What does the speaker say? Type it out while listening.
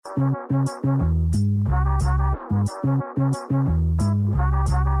All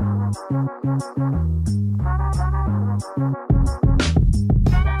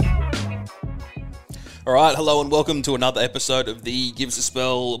right, hello and welcome to another episode of the Give Us a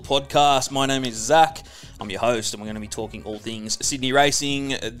Spell podcast. My name is Zach. I'm your host, and we're going to be talking all things Sydney racing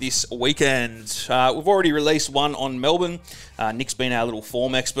this weekend. We've already released one on Melbourne. Nick's been our little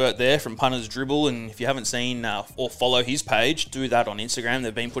form expert there from Punters Dribble, and if you haven't seen or follow his page, do that on Instagram.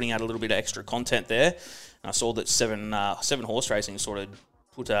 They've been putting out a little bit of extra content there. And I saw that Seven Horse Racing sort of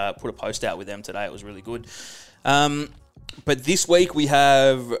put a post out with them today. It was really good. But this week we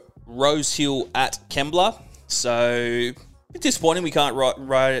have Rosehill at Kembla, so it's disappointing we can't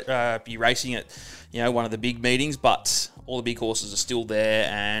be racing at one of the big meetings, but all the big horses are still there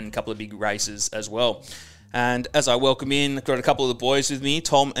and a couple of big races as well. And as I welcome in, I've got a couple of the boys with me,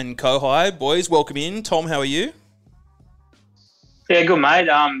 Tom and Kohai. Boys, welcome in. Tom, how are you? Yeah, good, mate.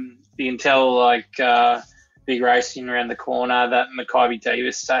 You can tell big racing around the corner. That Mackay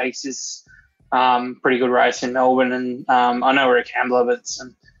Davis Stakes is pretty good race in Melbourne, and I know we're at Kembla, but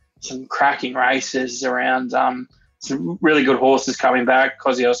some cracking races around. Some really good horses coming back.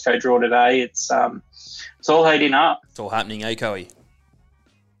 Kosciuszko draw today. It's all heating up. It's all happening, eh, Coey?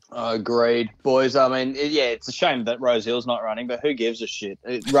 Agreed, boys. I mean, it's a shame that Rosehill's not running, but who gives a shit?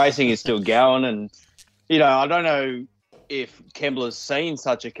 Racing is still going, and I don't know if Kembla's seen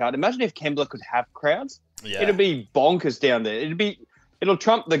such a cut. Imagine if Kembla could have crowds. Yeah. It'd be bonkers down there. It'll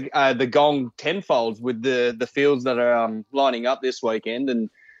trump the gong tenfold with the fields that are lining up this weekend. And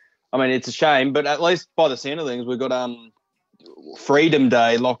I mean, it's a shame, but at least by the sound of things, we've got Freedom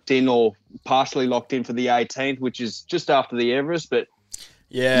Day locked in or partially locked in for the 18th, which is just after the Everest. But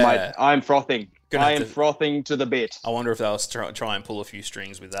yeah, mate, I'm frothing. Frothing to the bit. I wonder if they'll try and pull a few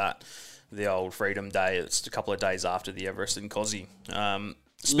strings with that. The old Freedom Day. It's a couple of days after the Everest and Cozzy.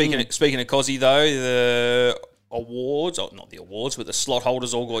 Speaking of Cozzy, though, the awards, not the awards, but the slot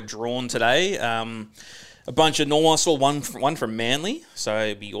holders all got drawn today. A bunch of normal. I saw one from Manly, so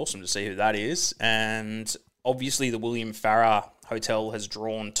it'd be awesome to see who that is. And obviously, the William Farrer Hotel has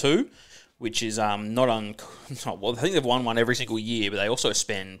drawn two, which is well, I think they've won one every single year, but they also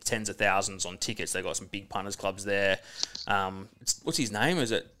spend tens of thousands on tickets. They've got some big punters clubs there. What's his name? Is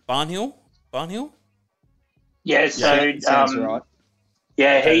it Barnhill? Yeah. So sounds right.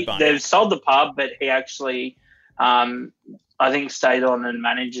 Yeah, they've sold the pub, but he actually, I think, stayed on and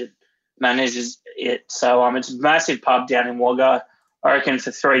manages it. So it's a massive pub down in Wagga. I reckon for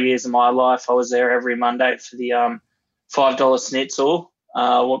 3 years of my life, I was there every Monday for the $5 schnitzel.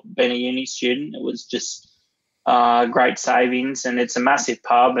 Being a uni student, it was just great savings, and it's a massive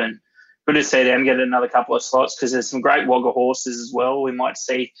pub, and good to see them get another couple of slots because there's some great Wagga horses as well. We might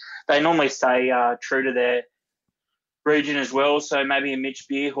see they normally stay true to their region as well, so maybe a Mitch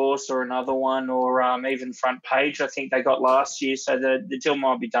Beer horse or another one, or even Front Page. I think they got last year, so the deal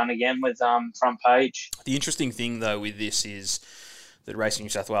might be done again with Front Page. The interesting thing though with this is that Racing New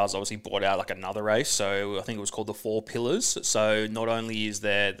South Wales obviously bought out another race, so I think it was called the Four Pillars. So not only is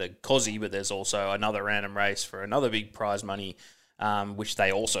there the Cozzy, but there's also another random race for another big prize money, which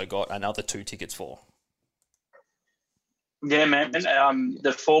they also got another 2 tickets for. Yeah, man.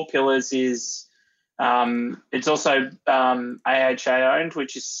 The Four Pillars is. It's also AHA owned,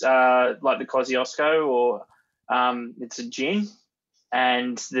 which is like the Kosciuszko, or it's a gin.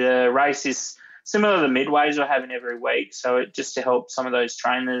 And the race is similar to the midways we're having every week. So it just to help some of those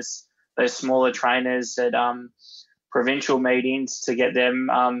trainers, those smaller trainers at provincial meetings, to get them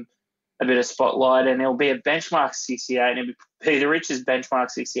a bit of spotlight. And it'll be a benchmark 68, and it'll be the richest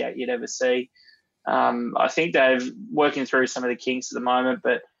benchmark 68 you'd ever see. I think they're working through some of the kinks at the moment,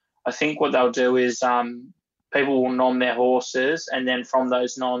 but I think what they'll do is people will nom their horses, and then from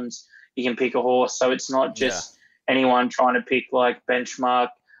those noms you can pick a horse. So it's not just anyone trying to pick benchmark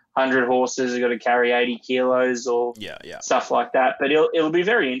 100 horses have got to carry 80 kilos or stuff like that. But it'll be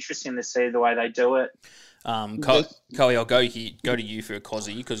very interesting to see the way they do it. Coey, I'll go to you for a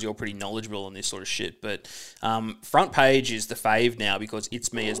Cozzy because you're pretty knowledgeable on this sort of shit. But Front Page is the fave now because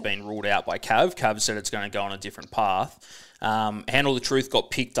It's Me has been ruled out by Cav. Cav said it's going to go on a different path. Handle the Truth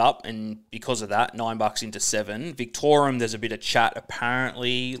got picked up, and because of that, $9 into 7. Victorium, there's a bit of chat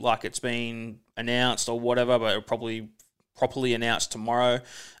apparently, like it's been announced or whatever, but it'll probably properly announced tomorrow.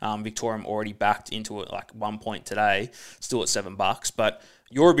 Victorium already backed into it 1 point today, still at $7. But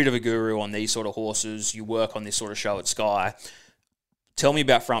you're a bit of a guru on these sort of horses. You work on this sort of show at Sky. Tell me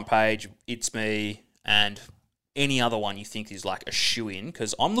about Front Page, It's Me, and any other one you think is a shoe-in,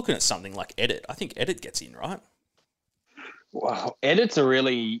 because I'm looking at something like Edit. I think Edit gets in, right? Wow, Edit's a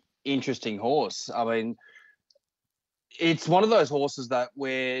really interesting horse. I mean, it's one of those horses that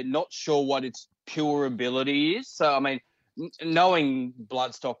we're not sure what its pure ability is. So, I mean, knowing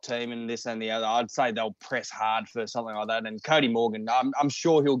Bloodstock team and this and the other, I'd say they'll press hard for something like that. And Cody Morgan, I'm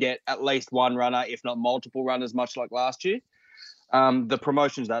sure he'll get at least one runner, if not multiple runners, much like last year. The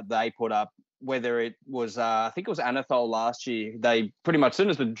promotions that they put up, whether it was, I think it was Anathol last year, they pretty much, as soon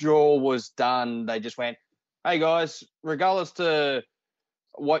as the draw was done, they just went, hey guys, regardless to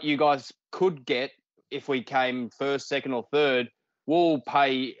what you guys could get if we came first, second, or third, we'll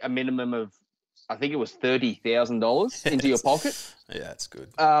pay a minimum of, I think it was $30,000 into your pocket. Yeah, that's good.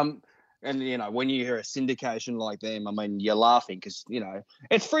 And, you know, when you hear a syndication like them, I mean, you're laughing because, you know,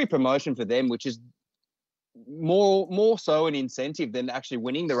 it's free promotion for them, which is more so an incentive than actually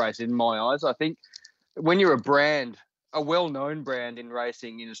winning the race in my eyes. I think when you're a brand, a well-known brand in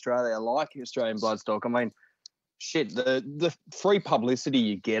racing in Australia, like Australian Bloodstock, I mean, shit, the free publicity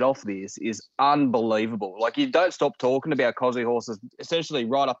you get off this is unbelievable. Like, you don't stop talking about Cosy horses essentially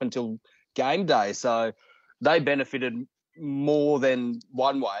right up until game day. So they benefited more than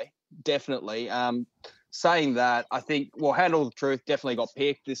one way, definitely. Saying that, I think, well, Handle the Truth definitely got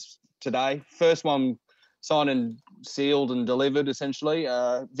picked today. First one signed and sealed and delivered, essentially.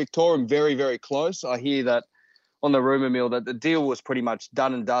 Victorian, very, very close. I hear that on the rumour mill that the deal was pretty much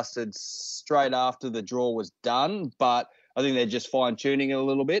done and dusted straight after the draw was done, but I think they're just fine-tuning it a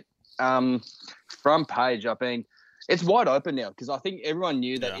little bit. Front Page, I mean, it's wide open now because I think everyone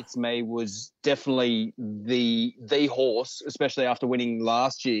knew that It's Me was definitely the horse, especially after winning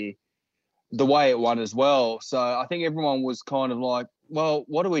last year, the way it won as well. So I think everyone was kind of like, well,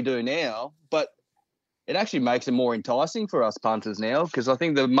 what do we do now? But it actually makes it more enticing for us punters now because I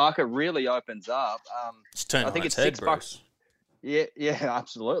think the market really opens up. It's turned I think on it's its head, $6. Yeah,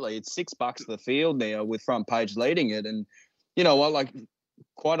 absolutely. It's $6 the field now with Front Page leading it. And you know what, like,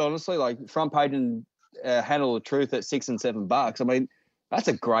 quite honestly, like Front Page and Handle the Truth at $6 and $7. I mean, that's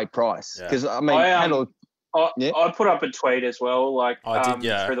a great price because I mean, I put up a tweet as well, like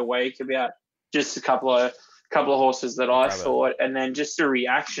through the week about just a couple of horses that I thought, and then just a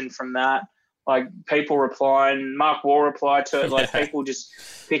reaction from that. Like people replying, Mark Wall replied to it, like people just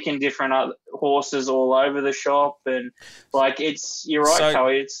picking different horses all over the shop. And like, you're right,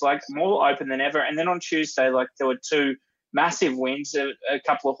 Kelly, it's like more open than ever. And then on Tuesday, like there were two massive wins, a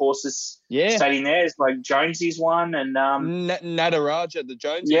couple of horses stayed in there. It's like Jonesy's one and Nataraja, the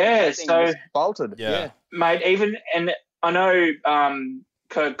Jonesy's. Yeah, so bolted. Yeah. Mate, and I know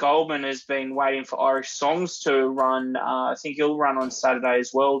Kurt Goldman has been waiting for Irish Songs to run. I think he'll run on Saturday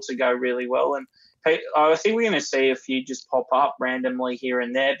as well to go really well. And I think we're going to see a few just pop up randomly here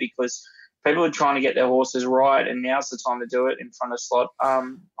and there because people are trying to get their horses right, and now's the time to do it in front of slot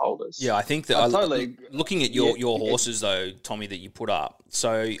holders. Yeah, I think that looking at your horses though, Tommy, that you put up,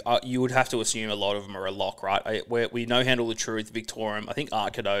 so you would have to assume a lot of them are a lock, right? We know Handle the Truth, Victorian, I think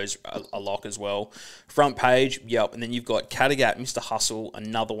Art Cadeau's a lock as well. Front Page, yep, and then you've got Kattegat, Mr. Hustle,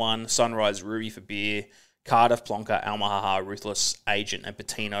 another one, Sunrise, Ruby for Beer, Cardiff, Plonker, Almahaha, Ruthless, Agent, and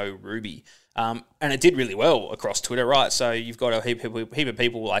Patino, Ruby. And it did really well across Twitter, right? So you've got a heap of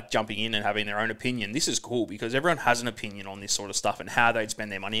people like jumping in and having their own opinion. This is cool because everyone has an opinion on this sort of stuff and how they'd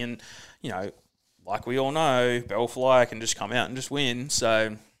spend their money. And, you know, like we all know, Bellfly can just come out and just win.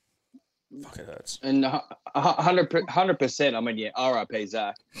 So, fuck, it hurts. And 100%, I mean, yeah, RIP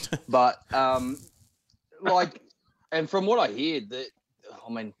Zach. But, like, and from what I hear,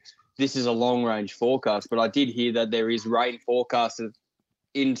 I mean, this is a long-range forecast, but I did hear that there is rain forecasted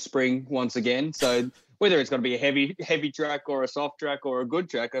in spring once again. So whether it's going to be a heavy track or a soft track or a good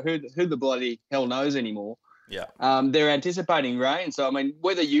track, or who the bloody hell knows anymore. Yeah. They're anticipating rain. So, I mean,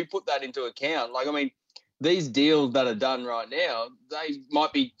 whether you put that into account, like, I mean, these deals that are done right now, they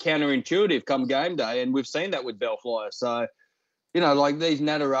might be counterintuitive come game day. And we've seen that with Bellflyer. So, you know, like these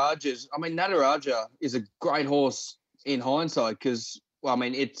Natarajas, I mean, Nataraja is a great horse in hindsight because, well, I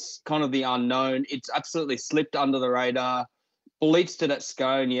mean, it's kind of the unknown. It's absolutely slipped under the radar. Blitzed it at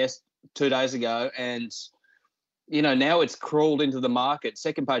Scone, 2 days ago, and you know now it's crawled into the market,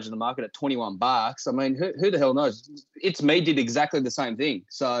 second page of the market at $21. I mean, who the hell knows? It's Me did exactly the same thing.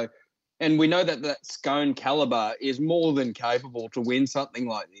 So, and we know that Scone caliber is more than capable to win something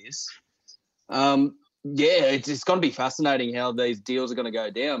like this. It's going to be fascinating how these deals are going to go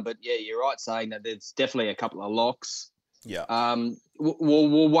down. But yeah, you're right saying that there's definitely a couple of locks. Yeah.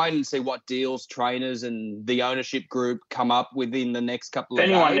 We'll wait and see what deals trainers and the ownership group come up within the next couple of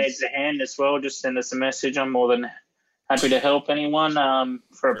days. If anyone needs a hand as well, just send us a message. I'm more than happy to help anyone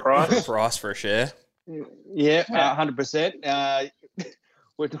for a price. For a share. Yeah, 100%.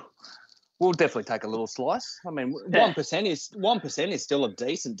 we'll definitely take a little slice. I mean, 1% is still a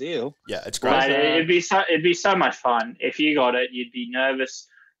decent deal. Yeah, it's great. Mate, it'd be so much fun. If you got it, you'd be nervous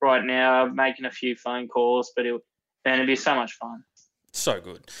right now, making a few phone calls, but it'd be so much fun. So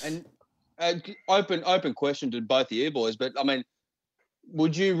good. And open question to both of you boys, but I mean,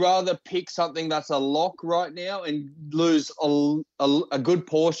 would you rather pick something that's a lock right now and lose a good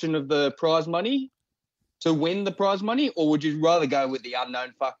portion of the prize money to win the prize money, or would you rather go with the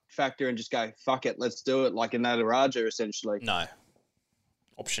unknown factor and just go, fuck it, let's do it, like in Nataraja, essentially? No.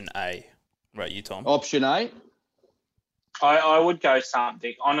 Option A. Right, you, Tom? Option A? I would go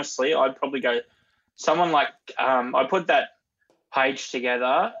something. Honestly, I'd probably go someone like I put that page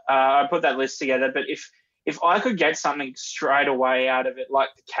together. I put that list together, but if I could get something straight away out of it, like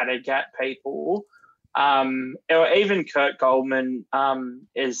the Kattegat people, or even Kurt Goldman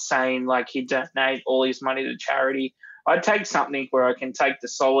is saying like he'd donate all his money to charity, I'd take something where I can take the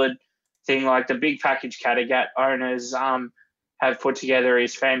solid thing, like the big package Kattegat owners have put together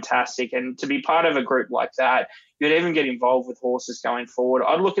is fantastic. And to be part of a group like that, you'd even get involved with horses going forward.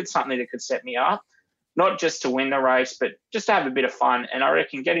 I'd look at something that could set me up, not just to win the race, but just to have a bit of fun. And I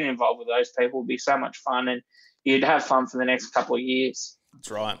reckon getting involved with those people would be so much fun, and you'd have fun for the next couple of years.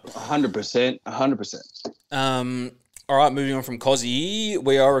 That's right. 100%. 100%. All right, moving on from Cozzy,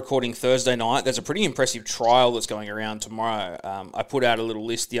 we are recording Thursday night. There's a pretty impressive trial that's going around tomorrow. I put out a little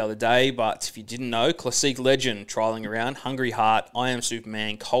list the other day, but if you didn't know, Classique Legend trialling around, Hungry Heart, I Am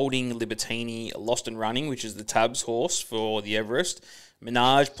Superman, Colding, Libertini, Lost and Running, which is the Tabs horse for the Everest,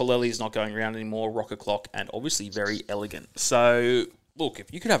 Minaj, Polelli's not going around anymore, Rocker Clock, and obviously Very Elegant. So, look,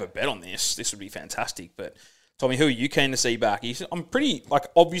 if you could have a bet on this would be fantastic, but Tommy, who are you keen to see back? I'm pretty,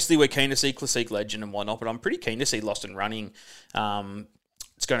 obviously we're keen to see Classique Legend and whatnot, but I'm pretty keen to see Lost and Running.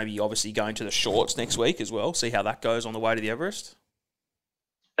 It's going to be obviously going to the shorts next week as well. See how that goes on the way to the Everest.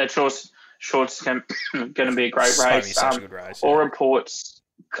 That shorts going to be a great race. Such a good race. All reports,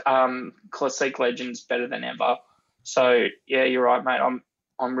 Classique Legend's better than ever. So, yeah, you're right, mate.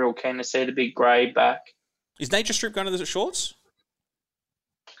 I'm real keen to see the big grey back. Is Nature Strip going to the shorts?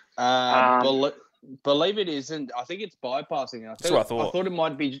 Believe it isn't. I think it's bypassing. That's what I thought. I thought it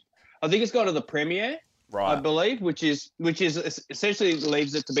might be. I think it's gone to the Premier, right? I believe, which is essentially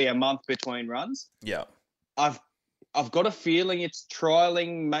leaves it to be a month between runs. Yeah. I've got a feeling it's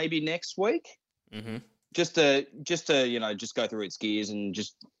trialing maybe next week. Mm-hmm. Just to just go through its gears and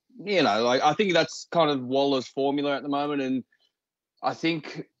just I think that's kind of Waller's formula at the moment, and I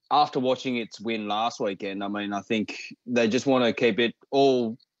think after watching its win last weekend, I think they just want to keep it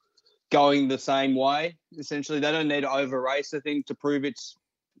all going the same way. Essentially, they don't need to over race the thing to prove its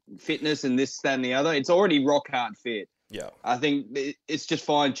fitness and this, that, and the other. It's already rock hard fit. Yeah, I think it's just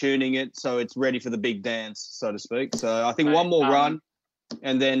fine tuning it so it's ready for the big dance, so to speak. So I think one more run,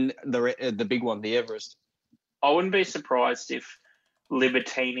 and then the big one, the Everest. I wouldn't be surprised if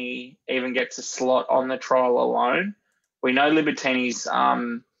Libertini even gets a slot on the trial alone. We know Libertini's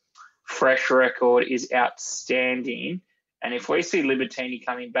fresh record is outstanding. And if we see Libertini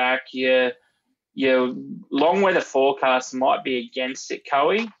coming back, your long weather forecast might be against it,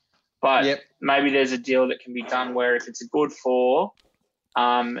 Coey. But maybe there's a deal that can be done where if it's a good four,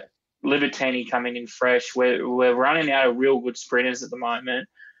 Libertini coming in fresh, we're running out of real good sprinters at the moment.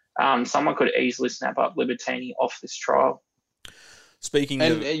 Someone could easily snap up Libertini off this trial. Speaking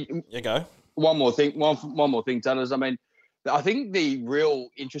of, you go. One more thing, Dunners. I think the real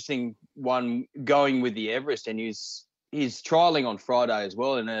interesting one going with the Everest, and he's trialling on Friday as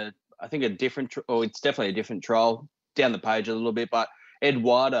well in I think a different, or it's definitely a different trial down the page a little bit, but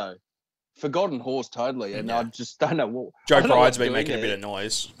Eduardo, forgotten horse totally, and I just don't know what. Joe Pride's been making a bit of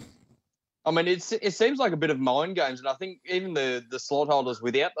noise. It seems like a bit of mind games, and I think even the slot holders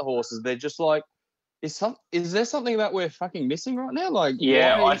without the horses, they're just like, is there something that we're fucking missing right now? Like,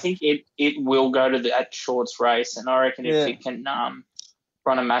 I think it will go to that shorts race, and I reckon if it can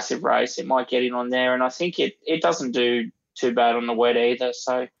run a massive race, it might get in on there, and I think it doesn't do too bad on the wet either.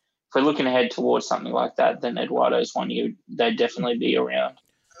 So if we're looking ahead towards something like that, then Eduardo's one they'd definitely be around.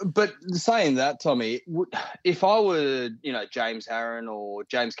 But saying that, Tommy, if I were, James Harron or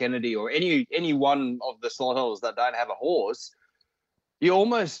James Kennedy or any one of the slot holders that don't have a horse, you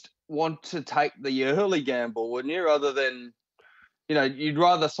almost want to take the early gamble, wouldn't you? Rather than, you'd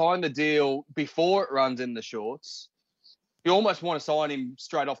rather sign the deal before it runs in the shorts. You almost want to sign him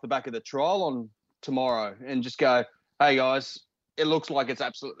straight off the back of the trial on tomorrow and just go, hey, guys, it looks like it's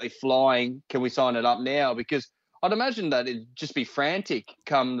absolutely flying. Can we sign it up now? Because I'd imagine that it'd just be frantic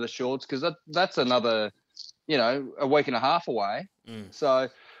come the shorts because that's another, a week and a half away. So,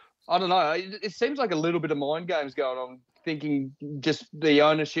 I don't know. It seems like a little bit of mind games going on thinking just the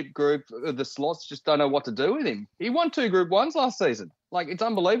ownership group of the slots just don't know what to do with him. He won 2 Group 1s last season. Like, it's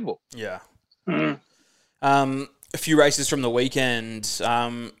unbelievable. Yeah. Mm. A few races from the weekend,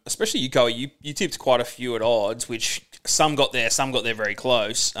 especially you, Cole. You tipped quite a few at odds, which some got there very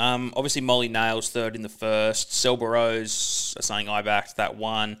close. Obviously, Molly Nails third in the first. Selborose, something I backed, that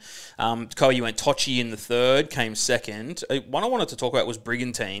one. Cole, you went Tochi in the third, came second. One I wanted to talk about was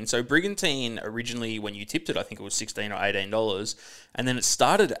Brigantine. So Brigantine originally, when you tipped it, I think it was $16 or $18, and then it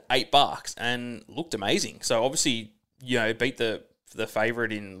started at $8 and looked amazing. So obviously, it beat the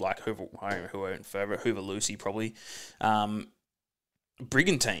favourite in like Hoover Lucy probably.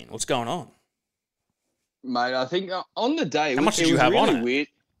 Brigantine, what's going on, mate? I think on the day, how much did you have really on it? weird.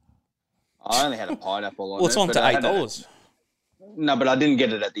 I only had a pineapple on it. Well, it's on to $8. No, but I didn't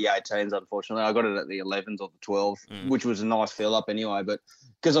get it at the 18s, unfortunately. I got it at the 11s or the 12s, which was a nice fill up anyway. But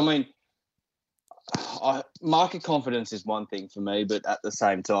because market confidence is one thing for me, but at the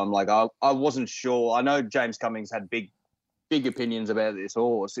same time, like I wasn't sure. I know James Cummings had big opinions about this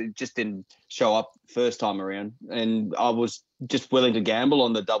horse. It just didn't show up first time around, and I was just willing to gamble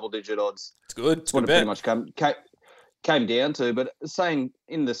on the double-digit odds. It's good. It's what good it bet. pretty much came down to. But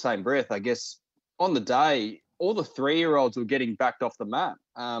in the same breath, I guess on the day, all the 3-year-olds were getting backed off the map.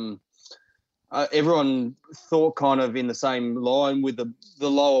 Everyone thought kind of in the same line with the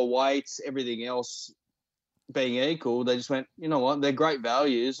lower weights, everything else being equal. They just went, you know what, they're great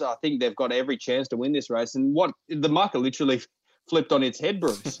values. I think they've got every chance to win this race. And the market literally flipped on its head,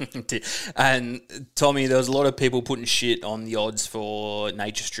 Bruce. And Tommy, there was a lot of people putting shit on the odds for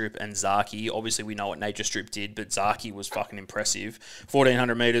Nature Strip and Zaki. Obviously, we know what Nature Strip did, but Zaki was fucking impressive.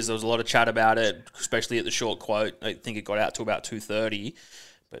 1,400 metres, there was a lot of chat about it, especially at the short quote. I think it got out to about 2:30,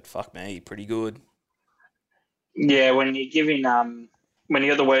 but fuck me, pretty good. Yeah, when you're giving when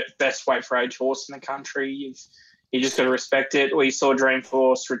you're the best weight for age horse in the country, you just got to respect it. We saw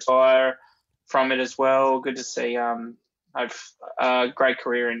Dreamforce retire from it as well. Good to see. Have a great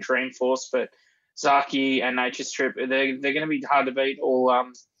career in Dreamforce, but Zaki and Nature Strip, they're going to be hard to beat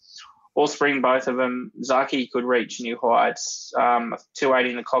all spring. Both of them. Zaki could reach new heights.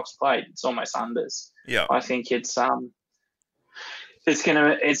 280 in the Cox Plate. It's almost unders. Yeah, I think it's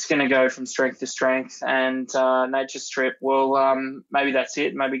gonna go from strength to strength, and Nature Strip will maybe that's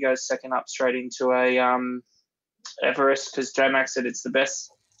it. Maybe go second up straight into a Everest, because J-Max said it's the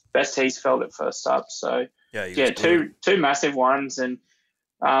best he's felt at first up. So yeah, two massive ones, and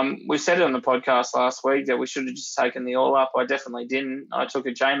we said it on the podcast last week that we should have just taken the all up. I definitely didn't. I took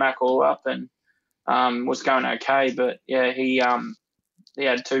a J-Mac all up and was going okay, but yeah, he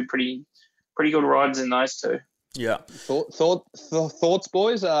had 2 pretty good rides in those 2. Yeah. Thoughts,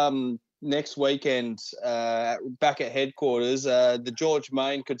 boys? Next weekend, back at headquarters, the George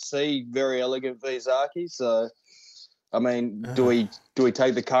Main could see Very Elegant v Zaki. So, I mean, do we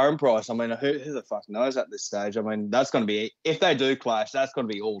take the current price? I mean, who the fuck knows at this stage? I mean, that's going to be, if they do clash, that's going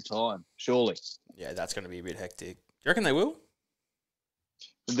to be all time, surely. Yeah, that's going to be a bit hectic. Do you reckon they will?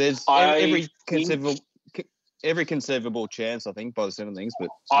 There's every conceivable chance, I think, by the seven things. But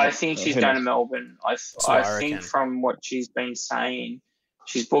I think she's going to Melbourne. I think from what she's been saying,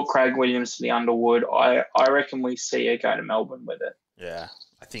 she's booked Craig Williams for the Underwood. I reckon we see her go to Melbourne with it. Yeah,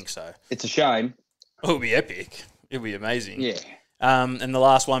 I think so. It's a shame. It would be epic. It would be amazing. Yeah. And the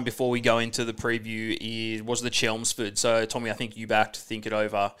last one before we go into the preview was the Chelmsford. So, Tommy, I think you backed Think It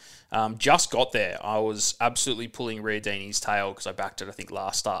Over. Just got there. I was absolutely pulling Riadini's tail because I backed it, I think,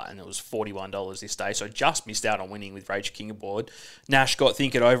 last start, and it was $41 this day. So, just missed out on winning with Rage King aboard. Nash got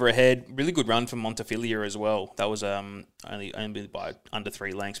Think It Over ahead. Really good run from Montefilia as well. That was only by under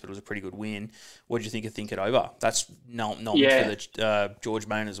 3 lengths, but it was a pretty good win. What did you think of Think It Over? That's not for the George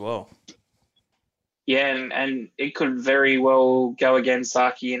Main as well. Yeah, and it could very well go against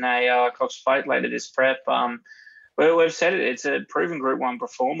Zaki in a Cox Plate later this prep. We've said it, it's a proven Group 1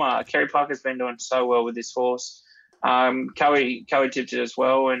 performer. Kerry Parker's been doing so well with this horse. Cowie tipped it as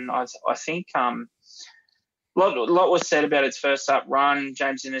well, and I think a lot was said about its first up run.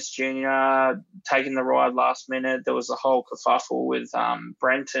 James Innes Jr. taking the ride last minute. There was a whole kerfuffle with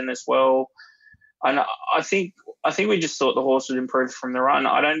Brenton as well. And I think we just thought the horse would improve from the run.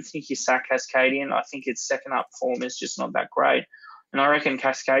 I don't think you sack Cascadian. I think its second up form is just not that great. And I reckon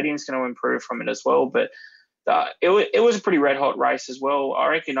Cascadian's going to improve from it as well. But it was a pretty red-hot race as well. I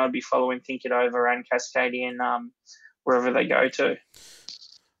reckon I'd be following Think It Over and Cascadian wherever they go to.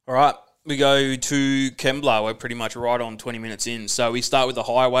 All right. We go to Kembla. We're pretty much right on 20 minutes in. So we start with the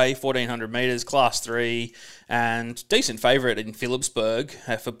highway, 1,400 metres, Class 3, and decent favourite in Phillipsburg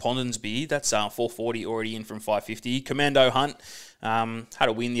for Pondensby. That's 440 already in from 550. Commando Hunt had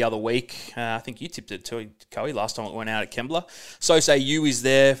a win the other week. I think you tipped it too, Coey, last time it went out at Kembla. So Say You is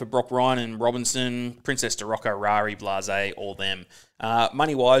there for Brock Ryan and Robinson. Princess Dorocco, Rari, Blase, all them.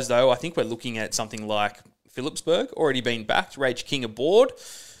 Money-wise, though, I think we're looking at something like Phillipsburg, already been backed. Rage King aboard.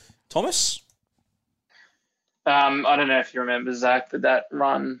 Thomas? I don't know if you remember, Zach, but that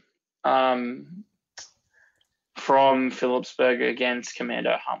run from Phillipsburg against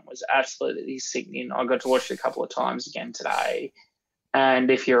Commando Hunt was absolutely sickening. I got to watch it a couple of times again today.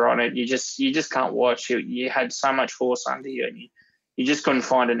 And if you're on it, you just can't watch. You had so much horse under you, and you just couldn't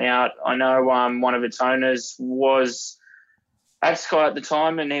find an out. I know one of its owners was at Sky at the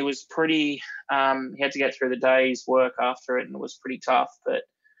time, and he was pretty he had to get through the day's work after it, and it was pretty tough. But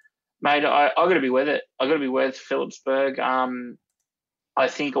mate, I got to be with it. I got to be with Phillipsburg. I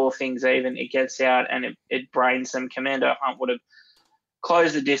think all things even, it gets out and it brains them. Commando Hunt would have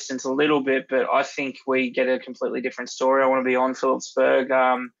closed the distance a little bit, but I think we get a completely different story. I want to be on Phillipsburg.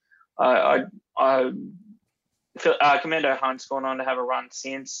 Commando Hunt's gone on to have a run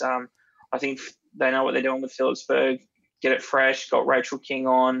since. I think they know what they're doing with Phillipsburg. Get it fresh. Got Rachel King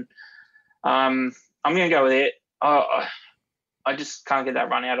on. I'm going to go with it. I just can't get that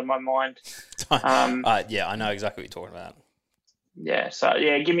run out of my mind. Yeah, I know exactly what you're talking about. Yeah, so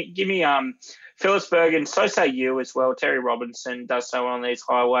yeah, give me Phillipsburg, and so say you as well. Terry Robinson does so well on these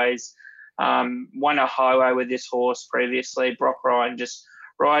highways. Won a highway with this horse previously. Brock Ryan just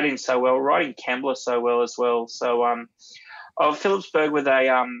riding so well, riding Kembla so well as well. So Phillipsburg with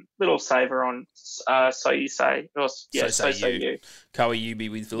a little saver on So You Say. Yeah, so say you. Coey, you be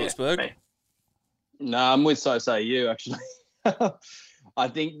with Phillipsburg? Yeah, No, I'm with So Say You, actually. I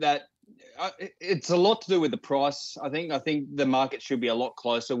think that it's a lot to do with the price. I think the market should be a lot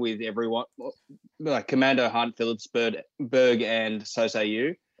closer with everyone, like Commando Hunt, Phillipsburg, and So Say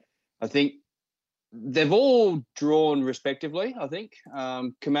You. I think they've all drawn respectively. I think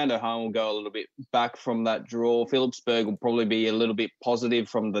Commando Hunt will go a little bit back from that draw. Phillipsburg will probably be a little bit positive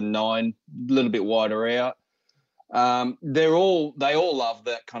from the 9, a little bit wider out. They all love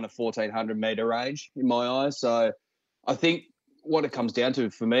that kind of 1,400 meter range in my eyes. So I think what it comes down to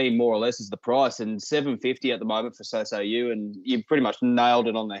for me, more or less, is the price, and $750 at the moment for So Say You, and you pretty much nailed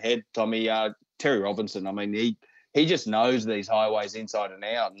it on the head, Tommy. Terry Robinson, I mean, he just knows these highways inside and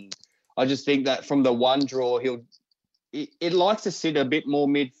out, and I just think that from the one draw, it likes to sit a bit more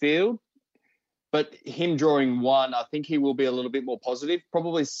midfield, but him drawing one, I think he will be a little bit more positive,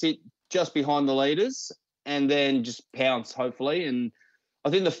 probably sit just behind the leaders and then just pounce, hopefully. And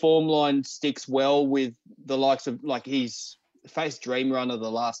I think the form line sticks well with the likes of, like, he's faced Dream Runner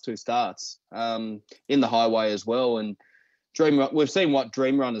the last 2 starts in the highway as well. And we've seen what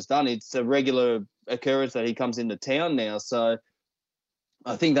Dream Runner's done. It's a regular occurrence that he comes into town now. So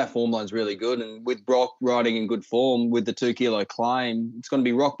I think that form line's really good. And with Brock riding in good form with the 2 kilo claim, it's going to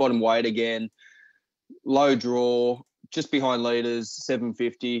be rock bottom weight again, low draw, just behind leaders,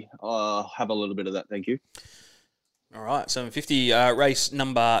 $750. Have a little bit of that. Thank you. All right, $750. Race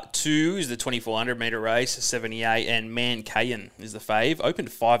number 2 is the 2,400 metre race, 78, and Man Kayan is the fave. Opened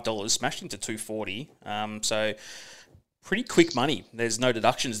 $5, smashed into $240. So pretty quick money. There's no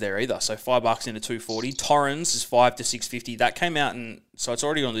deductions there either. So $5 into $240. Torrens is $5 to $650. That came out, and so it's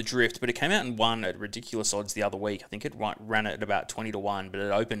already on the drift, but it came out and won at ridiculous odds the other week. I think it ran at about 20 to 1, but it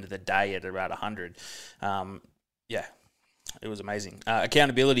opened the day at about 100. Yeah. It was amazing.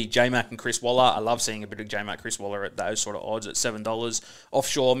 Accountability, J-Mac and Chris Waller. I love seeing a bit of J-Mac, Chris Waller at those sort of odds at $7.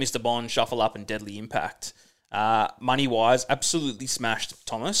 Offshore, Mr. Bond, Shuffle Up, and Deadly Impact. Money-wise, absolutely smashed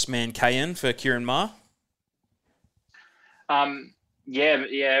Thomas. Man Kayan for Kieran Ma. Yeah,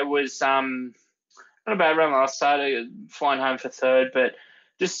 it was not a bad run last start, flying home for 3rd, but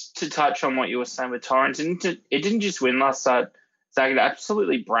just to touch on what you were saying with Torrens, it didn't just win last start, Zach, it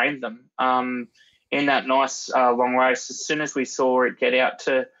absolutely brained them. In that nice long race, as soon as we saw it get out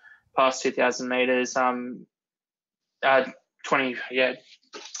to past 2,000 metres, 20, yeah,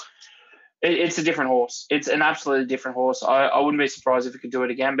 it's a different horse. It's an absolutely different horse. I wouldn't be surprised if it could do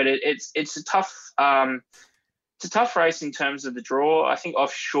it again, but it's a tough race in terms of the draw. I think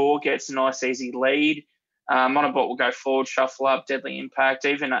Offshore gets a nice easy lead. Monobot will go forward, Shuffle Up, Deadly Impact,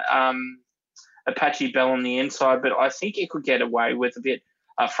 even Apache Bell on the inside, but I think it could get away with a bit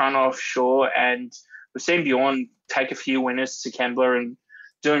front Offshore, and we've seen Bjorn take a few winners to Kembla and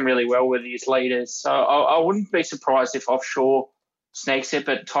doing really well with his leaders. So I wouldn't be surprised if Offshore sneaks it,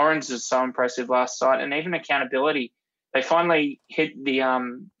 but Torrens is so impressive last night, and even Accountability they finally hit the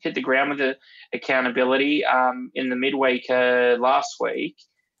ground with the accountability in the midweek last week,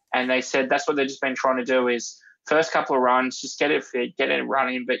 and they said that's what they've just been trying to do is first couple of runs, just get it fit, get it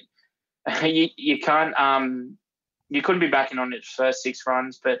running, but you can't you couldn't be backing on its first 6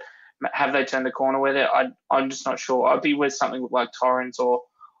 runs, but have they turned the corner with it? I'm just not sure. I'd be with something like Torrens or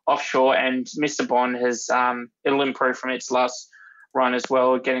Offshore, and Mr. Bond has it'll improve from its last run as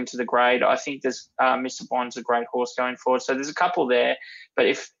well, getting to the grade. I think there's Mr. Bond's a great horse going forward. So there's a couple there, but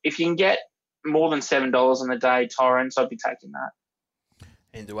if you can get more than $7 on the day, Torrens, I'd be taking that.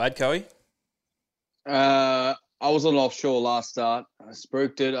 And to add, Coey? I was on Offshore last start. I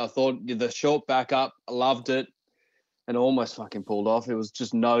spooked it. I thought the short back up, I loved it, and almost fucking pulled off. It was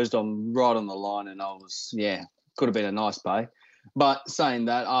just nosed on right on the line, and could have been a nice pay. But saying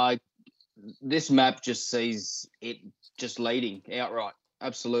that, this map just sees it just leading outright,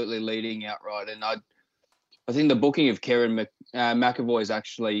 absolutely leading outright. And I think the booking of Karen McAvoy is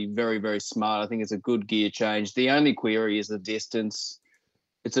actually very, very smart. I think it's a good gear change. The only query is the distance.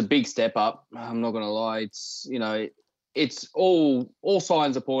 It's a big step up. I'm not going to lie. It's, it's all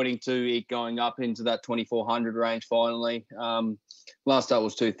signs are pointing to it going up into that 2,400 range finally. Last start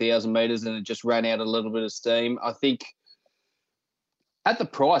was 2,000 metres and it just ran out a little bit of steam. I think at the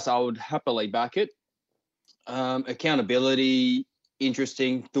price, I would happily back it. Accountability,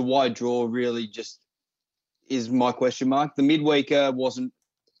 interesting. The wide draw really just is my question mark. The midweeker wasn't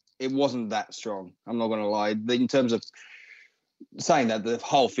that strong. I'm not going to lie. In terms of saying that, the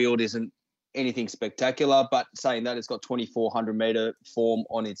whole field isn't anything spectacular, but saying that, it's got 2,400 metre form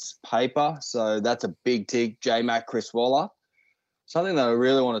on its paper. So that's a big tick. J-Mac, Chris Waller. Something that I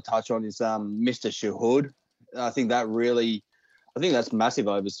really want to touch on is Mr. Shahud. I think that's massive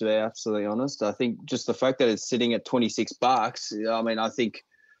overs, to be absolutely honest. I think just the fact that it's sitting at $26, I mean, I think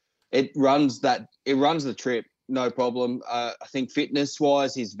it runs the trip, no problem. I think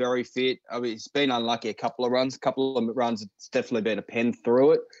fitness-wise, he's very fit. I mean, he's been unlucky a couple of runs. It's definitely been a pen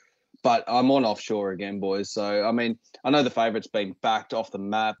through it. But I'm on Offshore again, boys. So, I mean, I know the favourite's been backed off the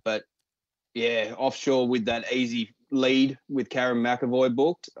map, but, yeah, Offshore with that easy lead with Karen McAvoy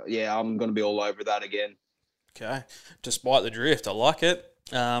booked, yeah, I'm going to be all over that again. Okay. Despite the drift, I like it.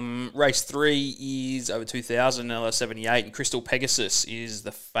 Race 3 is over 2,000, $78, and Crystal Pegasus is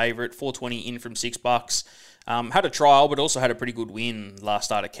the favourite, $4.20 in from $6. Had a trial, but also had a pretty good win last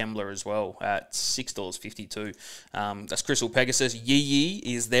start at Kembla as well at $6.52. That's Crystal Pegasus. Yee Yee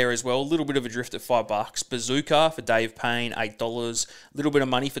is there as well. A little bit of a drift at $5. Bazooka for Dave Payne, $8. A little bit of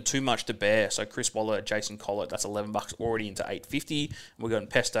money for Too Much to Bear. So Chris Waller, Jason Collett, that's $11 already into $8.50. We've got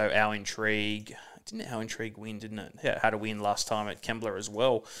Pesto, Our Intrigue. Didn't Our Intrigue win, didn't it? Yeah, it had a win last time at Kembla as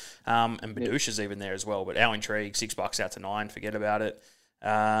well. And Badusha's even there as well. But Our Intrigue, $6 out to $9. Forget about it.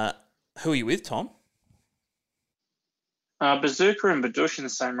 Who are you with, Tom? Bazooka and Badush in the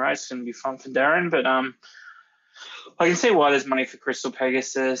same race is going to be fun for Darren, but I can see why there's money for Crystal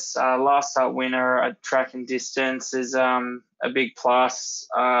Pegasus. Last start winner at track and distance is a big plus.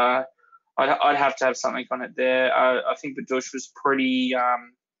 I'd have to have something on it there. I think Badush was pretty...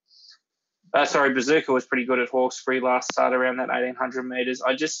 Bazooka was pretty good at Hawkesbury last start around that 1,800 metres.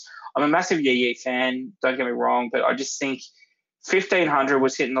 I'm a massive Yee fan, don't get me wrong, but I just think 1,500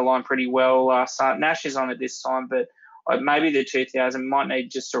 was hitting the line pretty well last start. Nash is on it this time, but maybe the 2,000 might need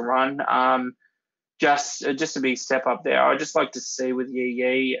just a run. Just a big step up there. I just like to see with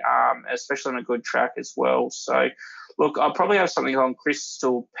Yee, especially on a good track as well. So, look, I'll probably have something on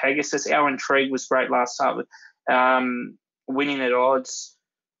Crystal Pegasus. Our Intrigue was great last start with winning at odds.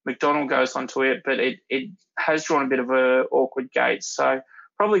 McDonald goes onto it, but it has drawn a bit of a awkward gate. So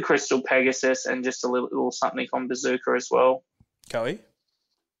probably Crystal Pegasus and just a little something on Bazooka as well. Coey?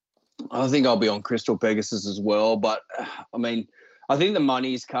 I think I'll be on Crystal Pegasus as well. But, I mean, I think the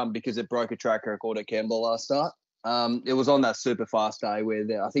money's come because it broke a track record at Kembla last start. It was on that super fast day where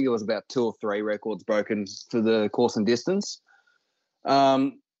I think it was about 2 or 3 records broken for the course and distance.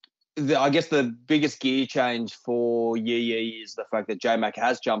 I guess the biggest gear change for Yee is the fact that J-Mac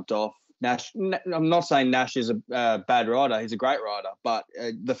has jumped off. Nash, I'm not saying Nash is a bad rider. He's a great rider. But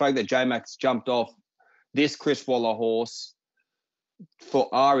the fact that J-Mac's jumped off this Chris Waller horse for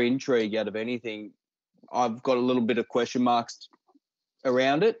Our Intrigue out of anything, I've got a little bit of question marks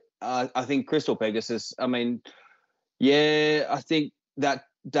around it. I think Crystal Pegasus, I mean, yeah, I think that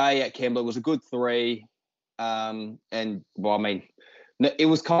day at Kembla was a good 3. It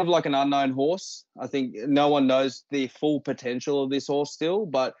was kind of like an unknown horse. I think no one knows the full potential of this horse still,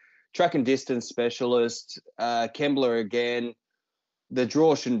 but track and distance specialist, Kembla again, the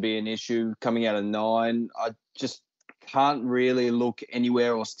draw shouldn't be an issue coming out of 9. I just can't really look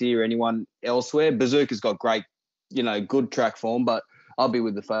anywhere or steer anyone elsewhere. Bazooka's got great good track form, but I'll be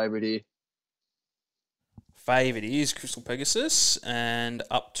with the favourite here. Favourite is Crystal Pegasus, and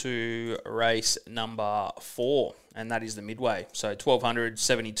up to race number 4, and that is the Midway. So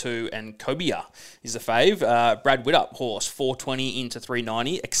 1272 and Cobia is the fave. Brad Whittup horse 420 into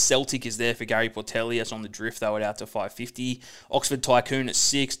 390. Exceltic is there for Gary Portelius on the drift though at out to 550. Oxford Tycoon at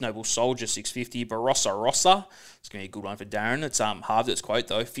 6. Noble Soldier 650. Barossa Rossa. It's going to be a good one for Darren. It's halved its quote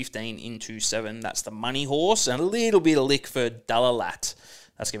though, 15 into 7. That's the money horse, and a little bit of lick for Dullalat.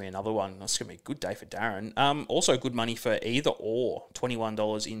 That's going to be another one. That's going to be a good day for Darren. Also good money for Either Or,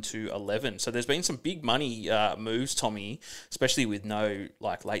 $21 into 11. So there's been some big money moves, Tommy, especially with no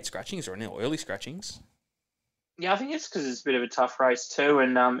late scratchings or no early scratchings. Yeah, I think it's because it's a bit of a tough race too.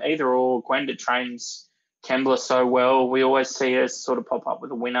 And Either Or, Gwenda trains Kembla so well. We always see her sort of pop up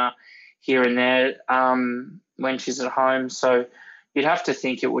with a winner here and there when she's at home. So you'd have to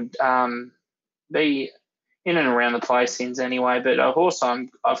think it would be in and around the placings anyway. But a horse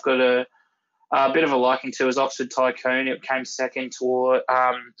I've got a bit of a liking to is Oxford Tycoon. It came second to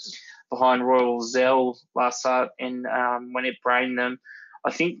behind Royal Zell last start and when it brained them.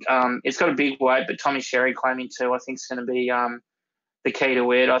 I think it's got a big weight, but Tommy Sherry claiming 2, I think is going to be the key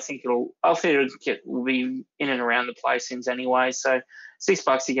to it. I think it'll be in and around the placings anyway. So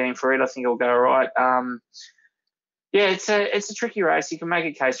 $6 you're getting for it. I think it'll go all right. Yeah, it's a tricky race. You can make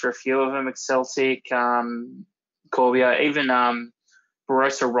a case for a few of them. Celtic, Corbia, even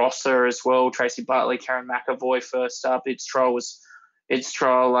Barossa Rossa as well. Tracy Bartley, Karen McAvoy first up. Its trial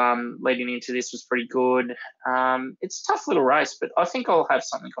leading into this was pretty good. It's a tough little race, but I think I'll have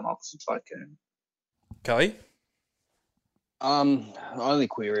something on Oxford Tycoon. Okay. Only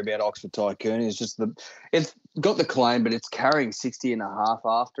query about Oxford Tycoon is just it's got the claim, but it's carrying 60.5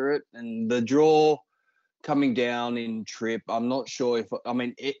 after it, and the draw coming down in trip. I'm not sure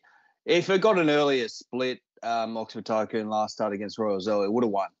if it got an earlier split, Oxford Tycoon last start against Royal Zell, it would have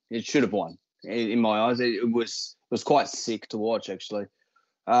won. It should have won. In my eyes, it was quite sick to watch actually.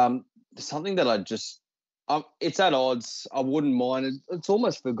 Something that it's at odds. I wouldn't mind it. It's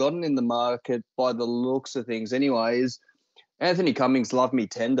almost forgotten in the market by the looks of things. Anyway, is Anthony Cummings' Love Me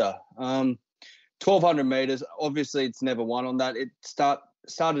Tender. 1,200 meters. Obviously, it's never won on that. It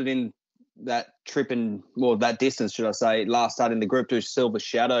started in that that distance, should I say, last start in the Group 2 Silver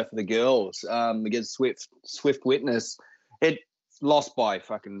Shadow for the girls against Swift Witness. It lost by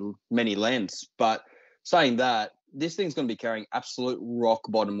fucking many lengths. But saying that, this thing's going to be carrying absolute rock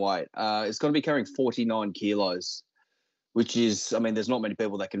bottom weight. It's going to be carrying 49 kilos, which is, there's not many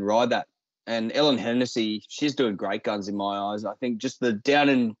people that can ride that. And Ellen Hennessy, she's doing great guns in my eyes. I think just the down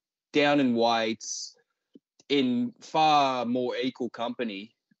in weights in far more equal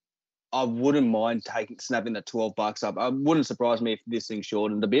company, I wouldn't mind snapping that $12 up. It wouldn't surprise me if this thing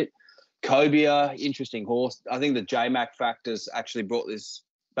shortened a bit. Cobia, interesting horse. I think the JMac factors actually brought this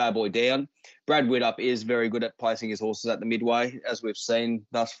bad boy down. Brad Whittup is very good at placing his horses at the Midway, as we've seen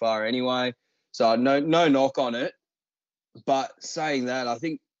thus far anyway. So no knock on it. But saying that, I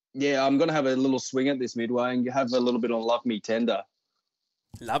think, I'm going to have a little swing at this Midway and have a little bit on Love Me Tender.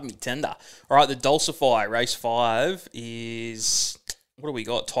 Love Me Tender. All right, the Dulcify race 5 is... What do we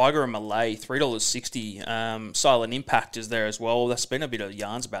got? Tiger and Malay, $3.60. Silent Impact is there as well. There's been a bit of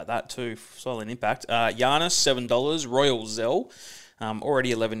yarns about that too. Silent Impact. Giannis, $7. Royal Zell,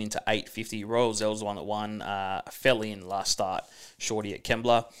 already 11 into $8.50. Royal Zell's the one that won. Fell in last start. Shorty at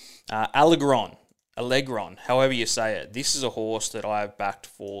Kembla. Allegron, however you say it. This is a horse that I've backed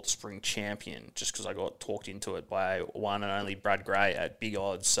for the Spring Champion just because I got talked into it by one and only Brad Gray at big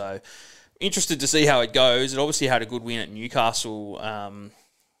odds. So... interested to see how it goes. It obviously had a good win at Newcastle.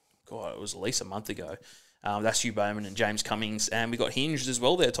 It was at least a month ago. That's Hugh Bowman and James Cummings, and we got Hinged as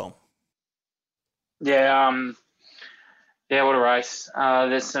well there, Tom. Yeah, what a race.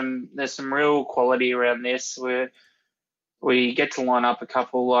 There's some real quality around this. We get to line up a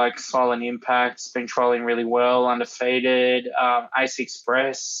couple like Silent Impact's been trolling really well, undefeated. Ace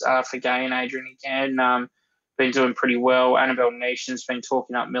Express for Gay and Adrian again. Been doing pretty well. Annabelle Nation's been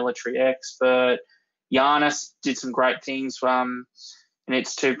talking up Military Expert. Giannis did some great things in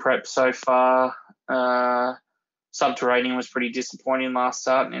its 2 preps so far. Subterranean was pretty disappointing last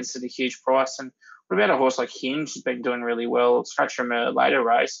start and it's at a huge price. And what about a horse like Hinge? He's been doing really well. Scratch from a later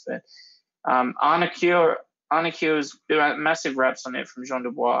race. But Arnacure's massive raps on it from Jean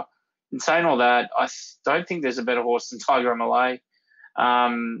Dubois. In saying all that, I don't think there's a better horse than Tiger and Malay.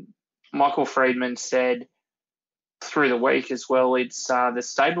 Michael Friedman said through the week as well, it's the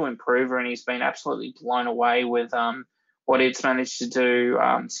stable improver, and he's been absolutely blown away with what it's managed to do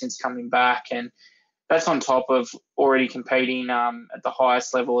since coming back. And that's on top of already competing at the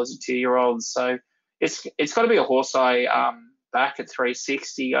highest level as a 2-year-old. So it's got to be a horse I back at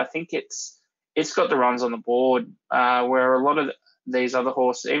 360. I think it's got the runs on the board where a lot of these other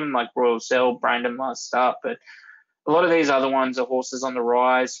horses, even like Royal Zell, Brandon might start, but a lot of these other ones are horses on the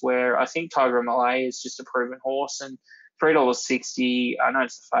rise where I think Tiger and Malay is just a proven horse, and $3.60, I know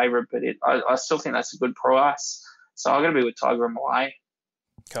it's the favourite, but I still think that's a good price. So I'm going to be with Tiger and Malay.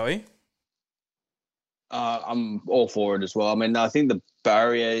 Coey? I'm all for it as well. I mean, I think the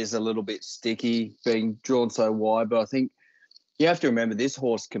barrier is a little bit sticky being drawn so wide, but I think you have to remember this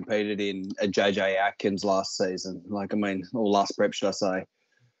horse competed in a JJ Atkins last season. Or last prep, should I say.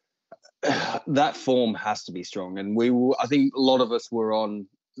 That form has to be strong. And I think a lot of us were on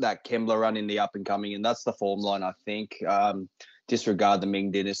that Kembla run in the up and coming, and that's the form line, I think. Disregard the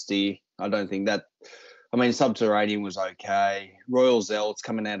Ming Dynasty. I don't think that. I mean, Subterranean was okay. Royal Zell, it's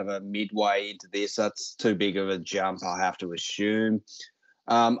coming out of a midway into this. That's too big of a jump, I have to assume.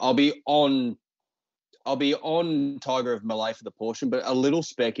 I'll be on Tiger of Malay for the portion, but a little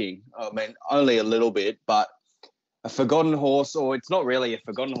specking. I mean, only a little bit, but a forgotten horse, or it's not really a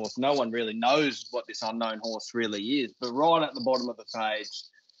forgotten horse. No one really knows what this unknown horse really is. But right at the bottom of the page,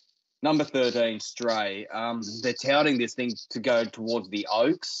 number 13, Stray. They're touting this thing to go towards the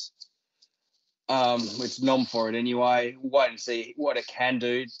Oaks, which nom for it anyway. Wait and see what it can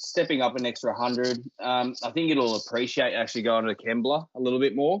do. Stepping up an extra 100. I think it'll appreciate actually going to Kembla a little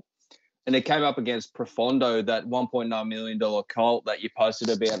bit more. And it came up against Profondo, that $1.9 million colt that you posted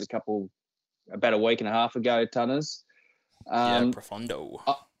about a week and a half ago, Tunners. Profondo.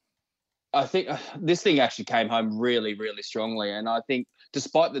 I think this thing actually came home really, really strongly. And I think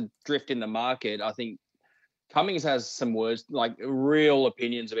despite the drift in the market, I think Cummings has some words, like real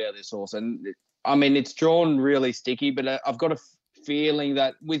opinions about this horse. And I mean, it's drawn really sticky, but I've got a feeling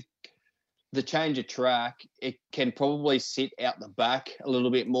that with the change of track, it can probably sit out the back a little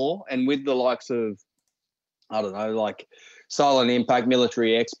bit more. And with the likes of, I don't know, like Silent Impact,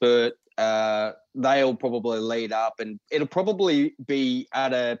 Military Expert, they'll probably lead up, and it'll probably be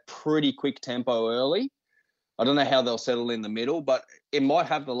at a pretty quick tempo early. I don't know how they'll settle in the middle, but it might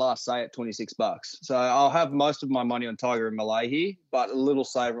have the last say at $26. So I'll have most of my money on Tiger and Malay here, but a little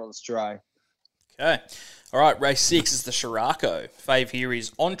saver on Stray. Okay. All right, race 6 is the Shirako. Fave here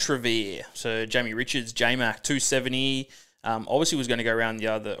is Entrevere. So Jamie Richards, JMac, 270. Obviously was going to go around the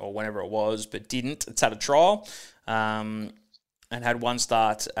other, or whenever it was, but didn't. It's had a trial. And had one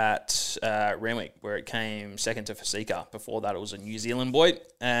start at Renwick, where it came second to Fasika. Before that, it was a New Zealand boy.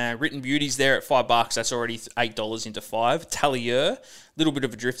 Written Beauty's there at $5. That's already $8 into 5. Tallier, little bit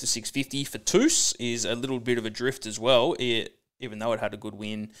of a drift to $6.50. Fatus is a little bit of a drift as well, even though it had a good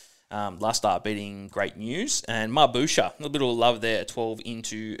win last start, beating Great News. And Marbusha, a little bit of love there, 12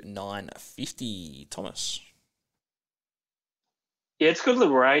 into $9.50. Thomas. Yeah, it's a good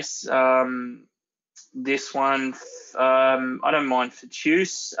little race. This one, I don't mind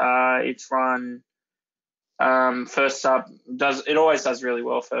Fatus. It's run first up. It always does really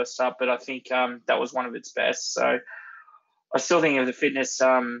well first up, but I think that was one of its best. So I still think if the fitness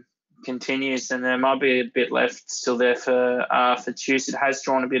continues, then there might be a bit left still there for Fatus. It has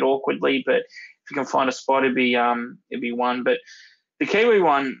drawn a bit awkwardly, but if you can find a spot, it'd be one. But the Kiwi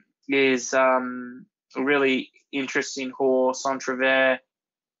one is a really interesting horse, Entrevere.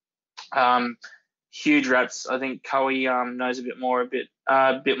 Huge reps. I think Coey knows a bit more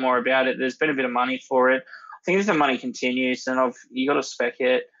about it. There's been a bit of money for it. I think if the money continues, then you got to spec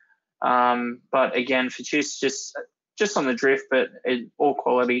it. But again, Fatus just on the drift, but all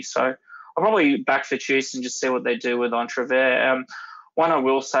quality. So I'll probably back Fatus and just see what they do with Entrevere. One I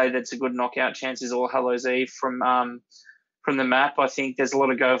will say that's a good knockout chance is All Hallows Eve from the map. I think there's a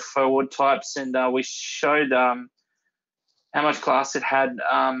lot of go forward types, and we showed how much class it had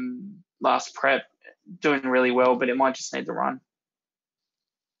last prep. Doing really well, but it might just need to run.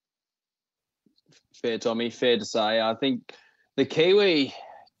 Fair, Tommy. Fair to say. I think the Kiwi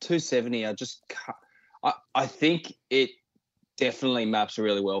 270, I think it definitely maps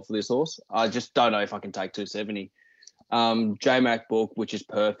really well for this horse. I just don't know if I can take 270. J-Mac book, which is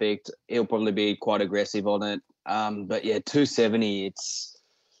perfect. He'll probably be quite aggressive on it. But yeah, 270,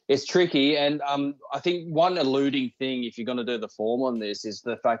 it's tricky. And I think one eluding thing, if you're going to do the form on this, is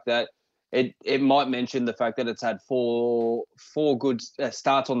the fact that it might mention the fact that it's had four good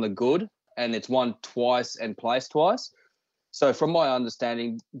starts on the good, and it's won twice and placed twice. So from my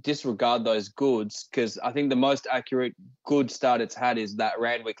understanding, disregard those goods, because I think the most accurate good start it's had is that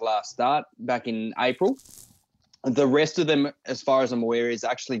Randwick last start back in April. The rest of them, as far as I'm aware, is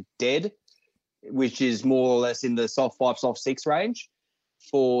actually dead, which is more or less in the soft 5, soft 6 range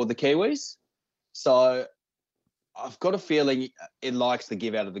for the Kiwis. So I've got a feeling it likes to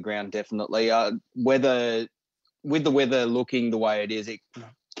give out of the ground, definitely. With the weather looking the way it is,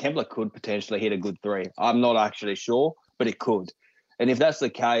 Kembla could potentially hit a good 3. I'm not actually sure, but it could. And if that's the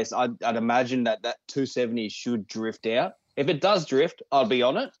case, I'd imagine that 270 should drift out. If it does drift, I'll be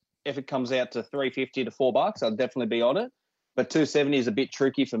on it. If it comes out to $3.50 to $4, I'll definitely be on it. But 270 is a bit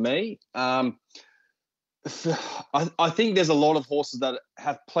tricky for me. I think there's a lot of horses that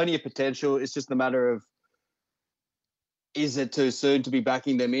have plenty of potential. It's just a matter of, is it too soon to be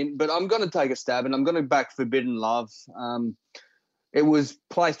backing them in? But I'm going to take a stab, and I'm going to back Forbidden Love. It was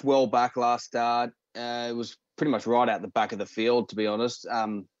placed well back last start. It was pretty much right out the back of the field, to be honest.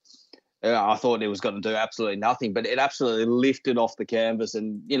 I thought it was going to do absolutely nothing, but it absolutely lifted off the canvas,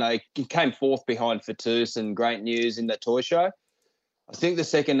 and it came fourth behind Fatus and Great News in the toy show. I think the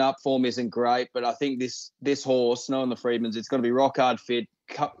second up form isn't great, but I think this horse, knowing the Freedmans, it's going to be rock hard fit,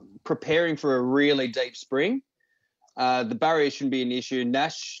 preparing for a really deep spring. The barrier shouldn't be an issue.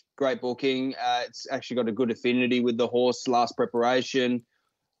 Nash, great booking. It's actually got a good affinity with the horse last preparation.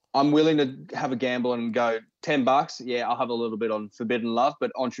 I'm willing to have a gamble and go $10. Yeah, I'll have a little bit on Forbidden Love, but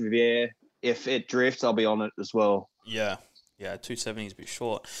Entrevier, if it drifts, I'll be on it as well. Yeah. Yeah, 270 is a bit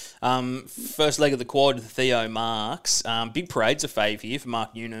short. First leg of the quad, Theo Marks. Big Parade's a fave here for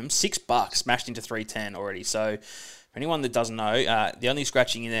Mark Newnham. $6, smashed into 310 already. So for anyone that doesn't know, the only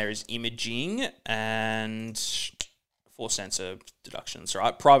scratching in there is imaging and 4 sensor deductions,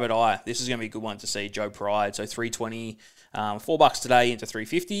 right? Private Eye, this is going to be a good one to see. Joe Pride, so 320, $4 today into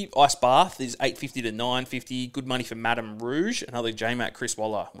 350. Ice Bath is 850 to 950. Good money for Madame Rouge, another J-Mac Chris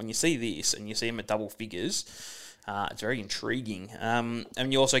Waller. When you see this and you see him at double figures, it's very intriguing. And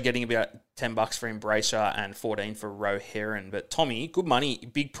you're also getting about $10 for Embracer and 14 for Roe Heron. But Tommy, good money,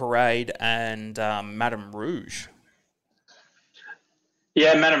 Big Parade and Madame Rouge.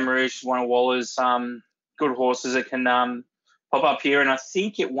 Yeah, Madame Rouge is one of Waller's good horses that can pop up here, and I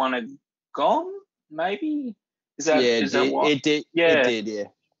think it won a gong, maybe. Is that what? It did. Yeah, it did. Yeah.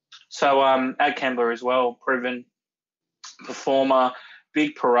 So at Kembla as well, proven performer.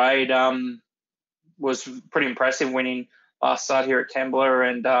 Big Parade was pretty impressive, winning last start here at Kembla,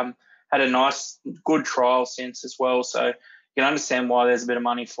 and had a nice, good trial since as well. So you can understand why there's a bit of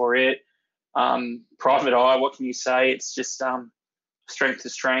money for it. Private Eye, what can you say? It's just strength to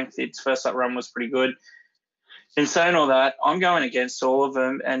strength. Its first up run was pretty good. In saying all that, I'm going against all of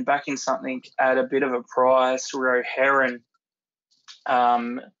them and backing something at a bit of a price. Roe Heron,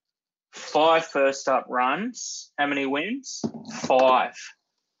 5 first up runs. How many wins? 5.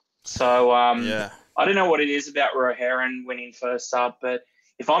 So Yeah. I don't know what it is about Roe Heron winning first up, but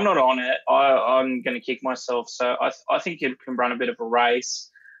if I'm not on it, I'm going to kick myself. So I think it can run a bit of a race.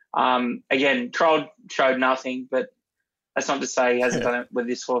 Again, trial showed nothing, but that's not to say he hasn't done it with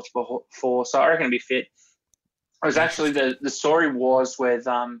this horse before. So I reckon it'll be fit. It was actually the story was with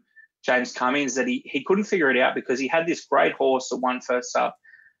James Cummings that he couldn't figure it out because he had this great horse that won first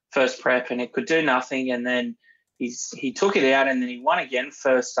prep, and it could do nothing, and then he took it out, and then he won again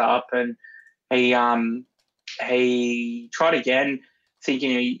first up, and he tried again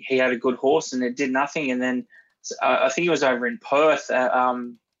thinking he had a good horse, and it did nothing, and then I think he was over in Perth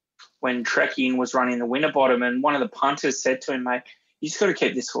when Trekking was running the Winterbottom, and one of the punters said to him, mate, you just got to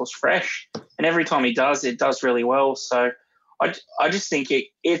keep this horse fresh. And every time he does, it does really well. So I just think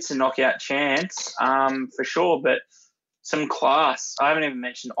it's a knockout chance for sure, but some class. I haven't even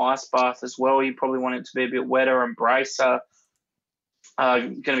mentioned Ice Bath as well. You probably want it to be a bit wetter. Embracer,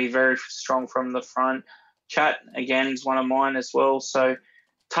 going to be very strong from the front. Chat, again, is one of mine as well. So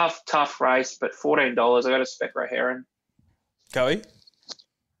tough race, but $14. I got a spec Roe Heron. Coey?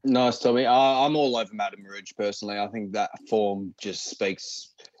 Nice, Tommy. I'm all over Madame Rouge personally. I think that form just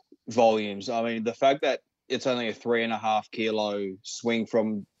speaks volumes. I mean, the fact that it's only a 3.5 kilo swing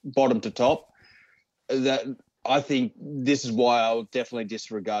from bottom to top, that I think this is why I'll definitely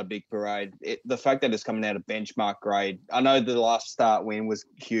disregard Big Parade. The fact that it's coming out of benchmark grade. I know the last start win was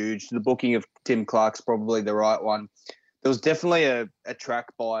huge. The booking of Tim Clark's probably the right one. There was definitely a track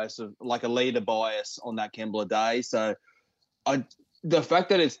bias, like a leader bias on that Kembla day. So the fact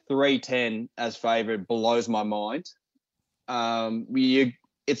that it's 310 as favourite blows my mind.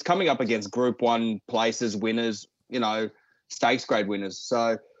 It's coming up against Group 1 places, winners, stakes grade winners.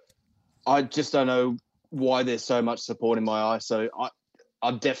 So I just don't know why there's so much support in my eyes. So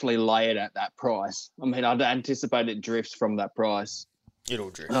I'd definitely lay it at that price. I mean, I'd anticipate it drifts from that price. It'll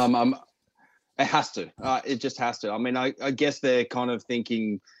drift. It has to. It just has to. I mean, I guess they're kind of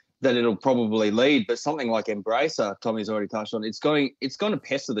thinking that it'll probably lead, but something like Embracer, Tommy's already touched on, it's going to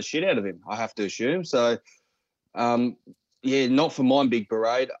pester the shit out of him, I have to assume. So, not for mine, Big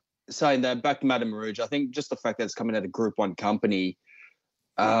Parade. saying that back to Madame Rouge, I think just the fact that it's coming out of Group 1 company,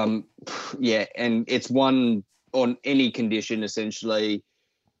 yeah, and it's won on any condition essentially.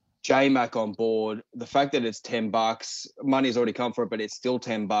 J-Mac on board. The fact that it's $10, money's already come for it, but it's still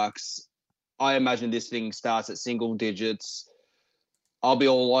 $10. I imagine this thing starts at single digits. I'll be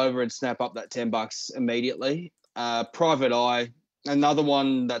all over and snap up that $10 immediately. Private Eye, another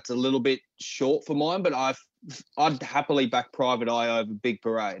one that's a little bit short for mine, but I'd happily back Private Eye over Big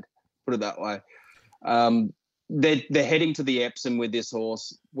Parade. Put it that way. They're heading to the Epsom with this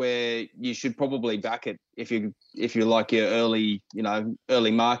horse, where you should probably back it if you like your early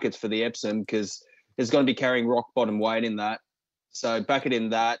markets for the Epsom, because it's going to be carrying rock bottom weight in that. So back it in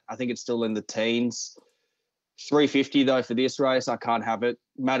that. I think it's still in the teens. $3.50 though for this race. I can't have it.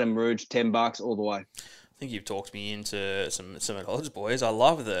 Madame Rouge, $10 all the way. I think you've talked me into some odds, boys. I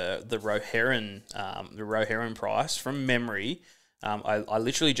love the Roheron price from memory. I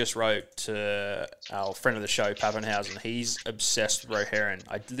literally just wrote to our friend of the show, Pappenhausen. He's obsessed with Roheron.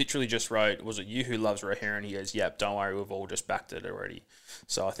 I literally just wrote, was it you who loves Roheron? He goes, yep, don't worry, we've all just backed it already.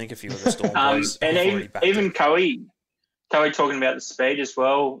 So I think a few of the Storm boys and have already backed even it. Coey talking about the speed as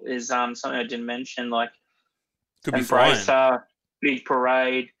well is something I didn't mention, like Could be flying. Embracer, Big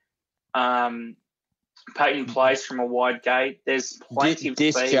Parade, Peyton Place from a wide gate. There's plenty of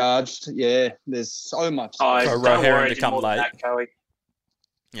speed. Discharged, yeah. There's so much. So don't Roheron worry, to come more than late. that, Coey.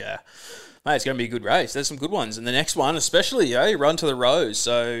 Yeah. Mate, it's going to be a good race. There's some good ones. And the next one, especially, Run to the Rose.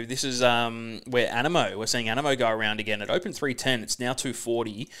 So this is we're seeing Animo go around again. It opened 310. It's now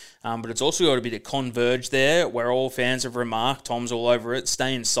 240. But it's also got a bit of Converge there, where all fans have remarked. Tom's all over it.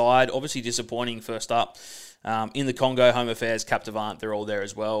 Stay inside. Obviously disappointing first up. In the Congo, Home Affairs, Captivant, they're all there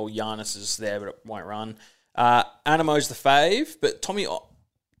as well. Giannis is there, but it won't run. Animo's the fave. But Tommy,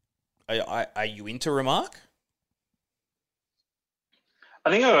 are you into Remark? I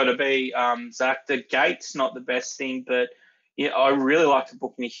think I got to be Zach. The gate's not the best thing, but yeah, I really like to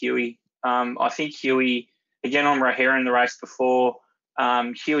book me Huey. I think Huey, again on Roheron the race before,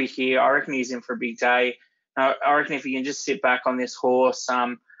 Huey here, I reckon he's in for a big day. I reckon if he can just sit back on this horse,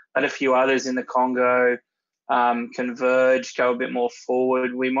 let a few others in the Congo converge, go a bit more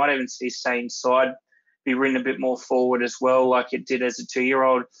forward. We might even see Stay Inside be ridden a bit more forward as well, like it did as a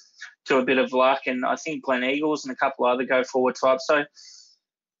 2-year-old, to a bit of luck. And I think Glen Eagles and a couple other go forward types. So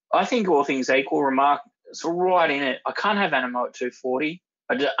I think all things equal, Remark, it's right in it. I can't have Animo at 240.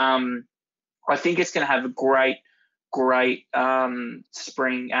 I think it's going to have a great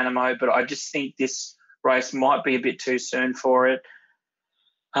spring, Animo, but I just think this race might be a bit too soon for it.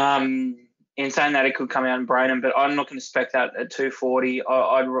 In saying that, it could come out in Braden, but I'm not going to spec that at 240.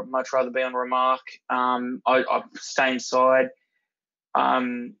 I'd much rather be on Remark. I stay inside.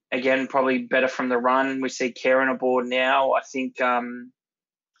 Again, probably better from the run. We see Karen aboard now. I think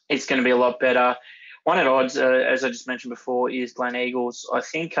it's going to be a lot better. One at odds, as I just mentioned before, is Glen Eagles. I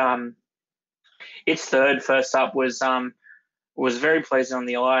think its third first up was very pleasing on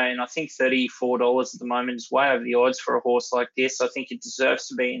the eye, and I think $34 at the moment is way over the odds for a horse like this. I think it deserves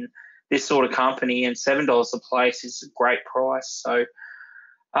to be in this sort of company, and $7 a place is a great price. So,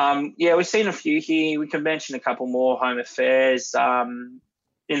 we've seen a few here. We can mention a couple more. Home Affairs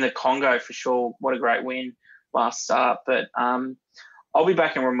in the Congo for sure. What a great win last start. But I'll be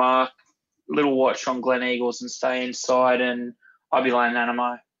back in Remark, little watch on Glen Eagles and Stay Inside, and I'll be laying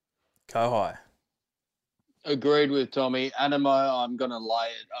Animo. Go high. Agreed with Tommy. Animo, I'm going to lay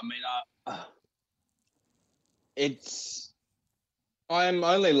it. I mean, I'm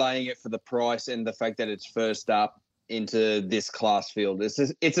only laying it for the price and the fact that it's first up into this class field.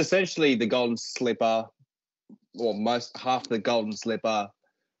 It's essentially the Golden Slipper, or half the Golden Slipper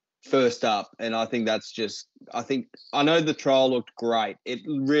first up. And I think I know the trial looked great. It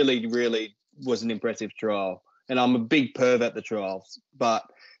really, really was an impressive trial. And I'm a big perv at the trials. But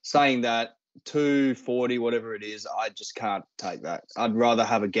saying that, 240, whatever it is, I just can't take that. I'd rather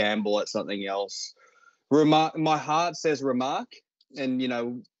have a gamble at something else. Remark, my heart says Remark, and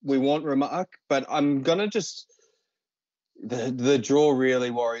we want Remark, but I'm gonna just the draw really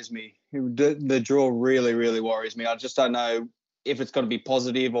worries me. The draw really, really worries me. I just don't know if it's going to be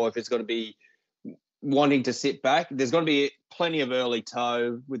positive or if it's going to be wanting to sit back. There's going to be plenty of early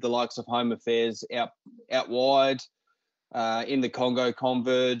toe with the likes of Home Affairs out wide. In the Congo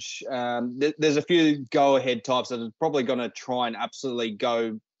Converge. There's a few go-ahead types that are probably going to try and absolutely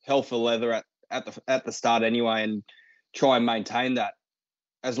go hell for leather at the start anyway, and try and maintain that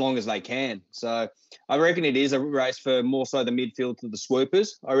as long as they can. So I reckon it is a race for more so the midfield to the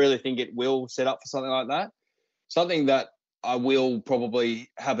swoopers. I really think it will set up for something like that. Something that I will probably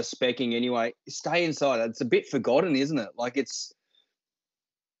have a specking anyway. Stay Inside. It's a bit forgotten, isn't it? Like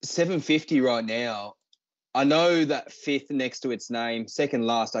 750 right now. I know that fifth next to its name, second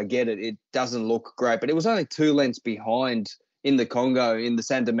last, I get it. It doesn't look great, but it was only 2 lengths behind in the Congo, in the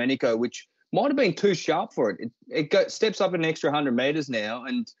San Domenico, which might have been too sharp for it. It steps up an extra 100 metres now,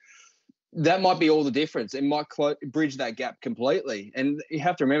 and that might be all the difference. It might bridge that gap completely. And you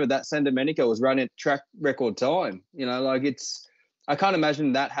have to remember that San Domenico was running at track record time. I can't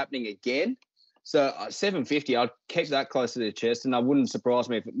imagine that happening again. So 750, I'd keep that close to the chest, and I wouldn't surprise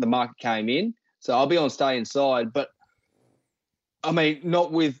me if the market came in. So I'll be on stay inside, but I mean,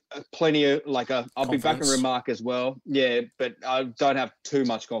 not with plenty of I'll be back in remark as well. Yeah, but I don't have too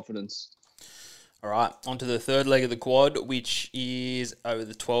much confidence. All right, on to the third leg of the quad, which is over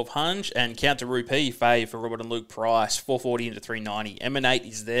the 1200 and Counter Rupee fave for Robert and Luke Price, 440 into 390. Emanate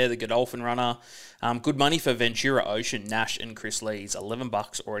is there, the Godolphin runner. Good money for Ventura Ocean, Nash and Chris Lees,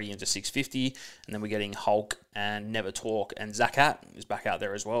 $11 already into 650. And then we're getting Hulk and Never Talk, and Zakat is back out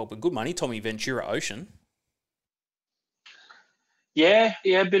there as well. But good money, Tommy, Ventura Ocean. Yeah,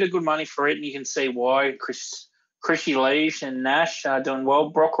 a bit of good money for it, and you can see why. Chrissy Lees and Nash are doing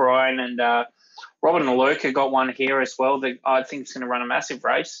well. Brock Ryan and Robin and Luke have got one here as well that I think is going to run a massive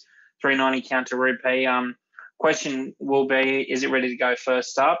race. 390 Counter Rupee. Question will be, is it ready to go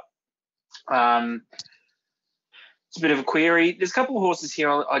first up? It's a bit of a query. There's a couple of horses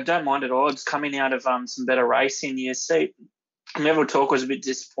here I don't mind at odds coming out of some better racing. You see, Neville Talk was a bit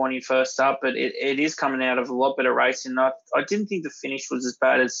disappointing first up, but it is coming out of a lot better racing. I didn't think the finish was as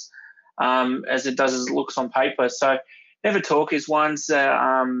bad as it does as it looks on paper. So Never Talk is one's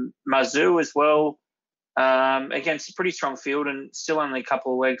Mazu as well, against a pretty strong field and still only a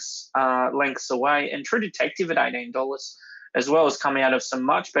couple of lengths away. And True Detective at $18 as well is coming out of some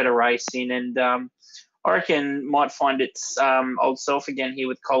much better racing, and I reckon might find its old self again here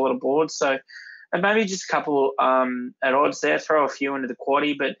with Collet aboard. So maybe just a couple at odds there. Throw a few into the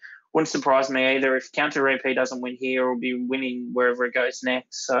quaddie, but wouldn't surprise me either if Counter Rupee doesn't win here or be winning wherever it goes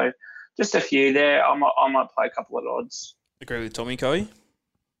next. So just a few there. I might play a couple at odds. Agree with Tommy, Coy?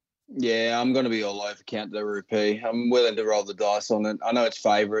 Yeah, I'm going to be all over Counter Rupee. I'm willing to roll the dice on it. I know it's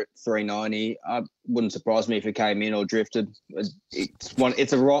favourite, 390. I wouldn't surprise me if it came in or drifted. It's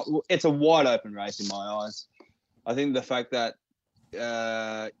a wide open race in my eyes. I think the fact that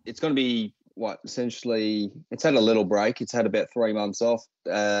it's going to be essentially it's had a little break. It's had about 3 months off.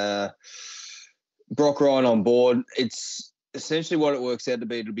 Brock Ryan on board. It's essentially what it works out to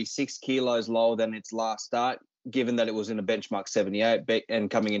be. It'll be 6 kilos lower than its last start, given that it was in a benchmark 78 and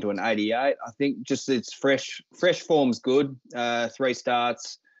coming into an 88. I think just its fresh form's good. 3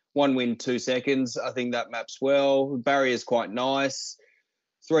 starts, 1 win, 2 seconds. I think that maps well. Barrier's quite nice.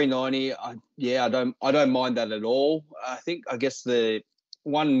 390. I don't mind that at all. I guess the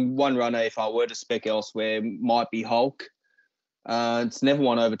one runner, if I were to spec elsewhere, might be Hulk. It's never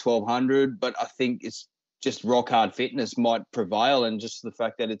won over 1200, but I think it's just rock hard fitness might prevail, and just the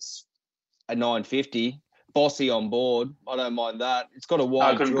fact that it's a 950. Bossy on board. I don't mind that. It's got a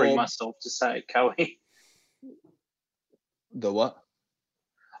wide I couldn't bring myself to say it, Coey. The what?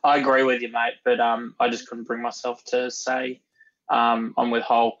 I agree with you, mate, but I just couldn't bring myself to say I'm with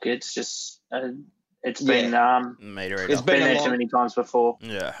Hulk. It's just it's been there too many times before.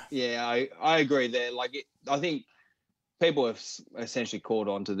 Yeah, I agree there. I think people have essentially caught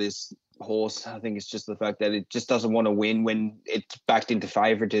on to this horse. I think it's just the fact that it just doesn't want to win when it's backed into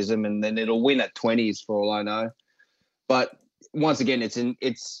favoritism, and then it'll win at 20s for all I know. But once again,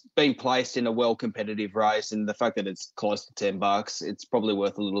 it's been placed in a well competitive race, and the fact that it's close to $10, it's probably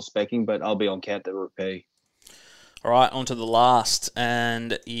worth a little specking. But I'll be on Counter Rupee. All right, on to the last,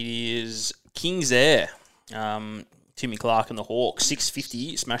 and it is King's Air. Timmy Clark and the Hawks,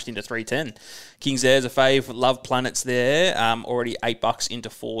 650, smashed into 310. King's Air's a fave. Love Planet's there, already $8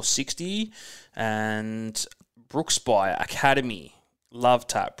 into 460. And Brookspire, Academy, Love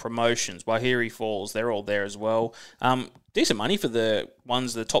Tap, Promotions, Wahiri Falls, they're all there as well. Decent money for the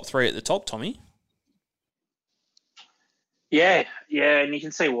top 3 at the top, Tommy. Yeah, and you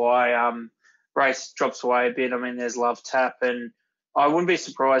can see why. Race drops away a bit. I mean, there's Love Tap, and I wouldn't be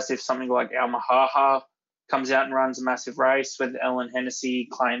surprised if something like Almahaha comes out and runs a massive race with Ellen Hennessy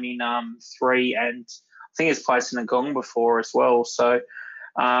claiming 3, and I think it's placed in a gong before as well. So,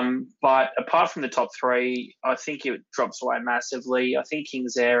 but apart from the top 3, I think it drops away massively. I think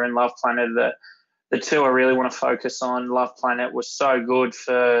King's Air and Love Planet are the 2 I really want to focus on. Love Planet was so good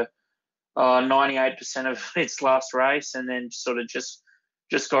for 98% of its last race, and then sort of just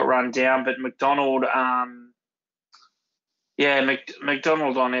got run down. But McDonald,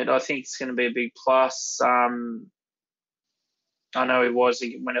 McDonald on it, I think it's going to be a big plus. I know he was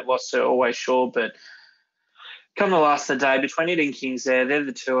when it lost to Always Sure, but come the last of the day, between it and Kings Air, they're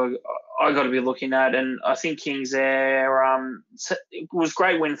the two I got to be looking at. And I think Kings Air was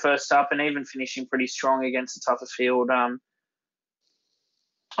great win first up and even finishing pretty strong against a tougher field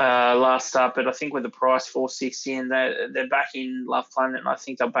last up. But I think with the price 460 and they're backing Love Planet, and I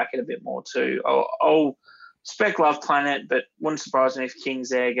think they'll back it a bit more too. I'll spec Love Planet, but wouldn't surprise me if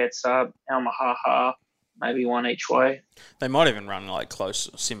Kings Air gets Almahaha, maybe one each way. They might even run like close,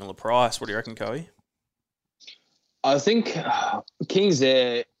 similar price. What do you reckon, Coey? I think Kings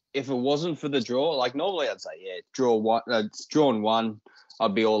Air, if it wasn't for the draw, like normally I'd say, draw one, it's drawn one,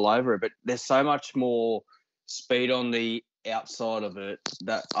 I'd be all over it. But there's so much more speed on the outside of it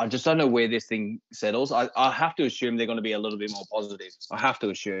that I just don't know where this thing settles. I have to assume they're going to be a little bit more positive. I have to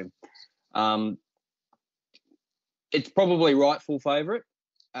assume. It's probably rightful favourite.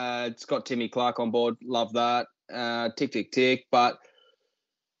 It's got Timmy Clark on board. Love that. Tick, tick, tick. But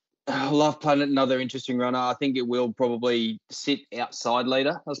Love Planet, another interesting runner. I think it will probably sit outside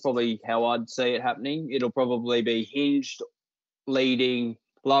leader. That's probably how I'd see it happening. It'll probably be Hinged leading,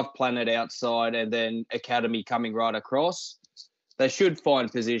 Love Planet outside, and then Academy coming right across. They should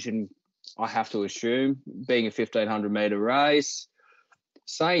find position, I have to assume, being a 1,500 metre race.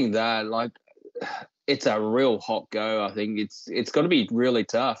 Saying that, like, it's a real hot go. I think it's got to be really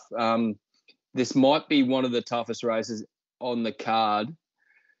tough. This might be one of the toughest races on the card.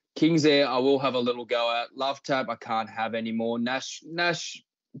 Kings Air, I will have a little go at. Love Tap, I can't have anymore. Nash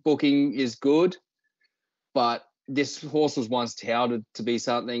booking is good, but this horse was once touted to be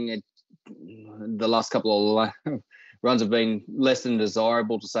something. The last couple of runs have been less than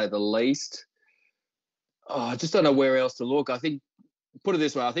desirable, to say the least. I just don't know where else to look. I think, put it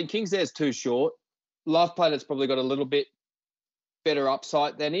this way, I think Kings Air's too short. Love Planet's probably got a little bit better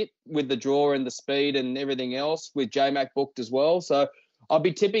upside than it with the draw and the speed and everything else, with J-Mac booked as well. So I'll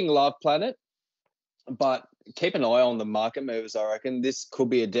be tipping Love Planet, but keep an eye on the market moves, I reckon. This could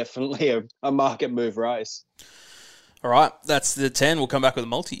be definitely a market move race. All right, that's the 10. We'll come back with a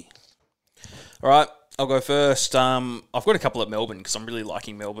multi. All right, I'll go first. I've got a couple at Melbourne because I'm really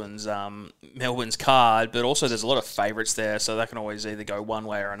liking Melbourne's card, but also there's a lot of favourites there, so that can always either go one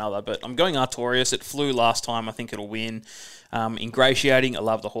way or another. But I'm going Artorias. It flew last time. I think it'll win. Ingratiating, I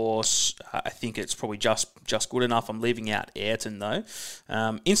love the horse. I think it's probably just good enough. I'm leaving out Ayrton, though.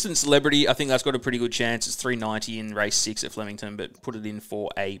 Instant Celebrity, I think that's got a pretty good chance. It's 390 in race 6 at Flemington, but put it in for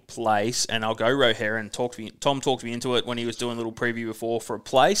a place. And I'll go Roheron. Tom talked me into it when he was doing a little preview before for a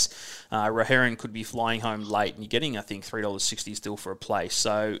place. Roheron could be flying home late, and you're getting, I think, $3.60 still for a place.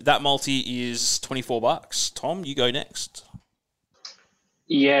 So that multi is $24. Tom, you go next.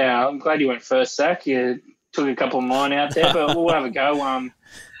 Yeah, I'm glad you went first, Zach. You took a couple of mine out there, but we'll have a go.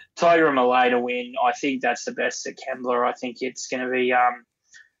 Tiger and Malay to win. I think that's the best at Kembla. I think it's going to be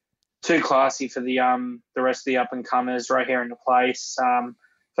too classy for the rest of the up and comers right here in the place.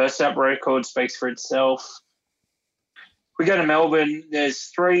 First up record speaks for itself. We go to Melbourne. There's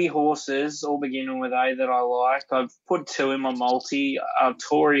 3 horses, all beginning with A, that I like. I've put 2 in my multi.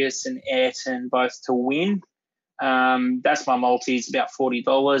 Artorias and Ayrton both to win. That's my multi. It's about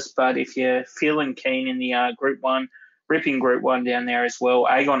 $40. But if you're feeling keen in the Group 1, ripping Group 1 down there as well,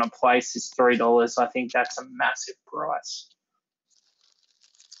 Agon a place is $3. I think that's a massive price.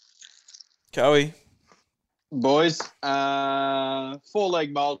 Coey. Boys,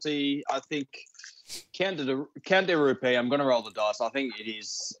 4-leg multi. I think Count de Rupee, I'm going to roll the dice. I think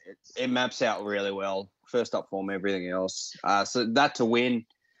it maps out really well. First up form, everything else. So that to win.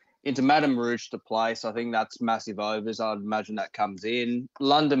 Into Madame Rouge to place. I think that's massive overs. I'd imagine that comes in.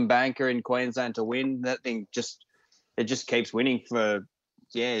 London Banker in Queensland to win. That thing just keeps winning for,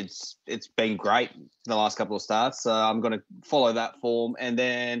 it's been great the last couple of starts. So I'm going to follow that form. And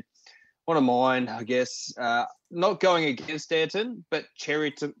then one of mine, I guess, not going against Ayrton, but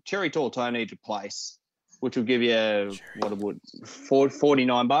Cherry Tortoni to place, which will give you,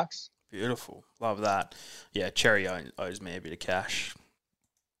 $49? Beautiful. Love that. Yeah, Cherry owes me a bit of cash.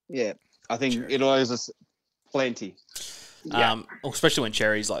 Yeah, I think it owes us plenty. Yeah. Especially when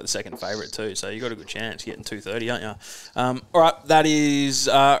Cherry's like the second favourite too, so you got a good chance getting 230, aren't you? All right, that is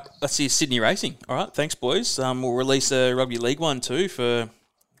let's see, Sydney Racing. All right, thanks boys. We'll release a Rugby League one too for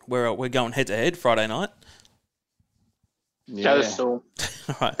where we're going head to head Friday night. Yeah. Go the Storm.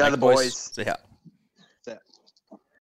 All right, go the boys. See ya.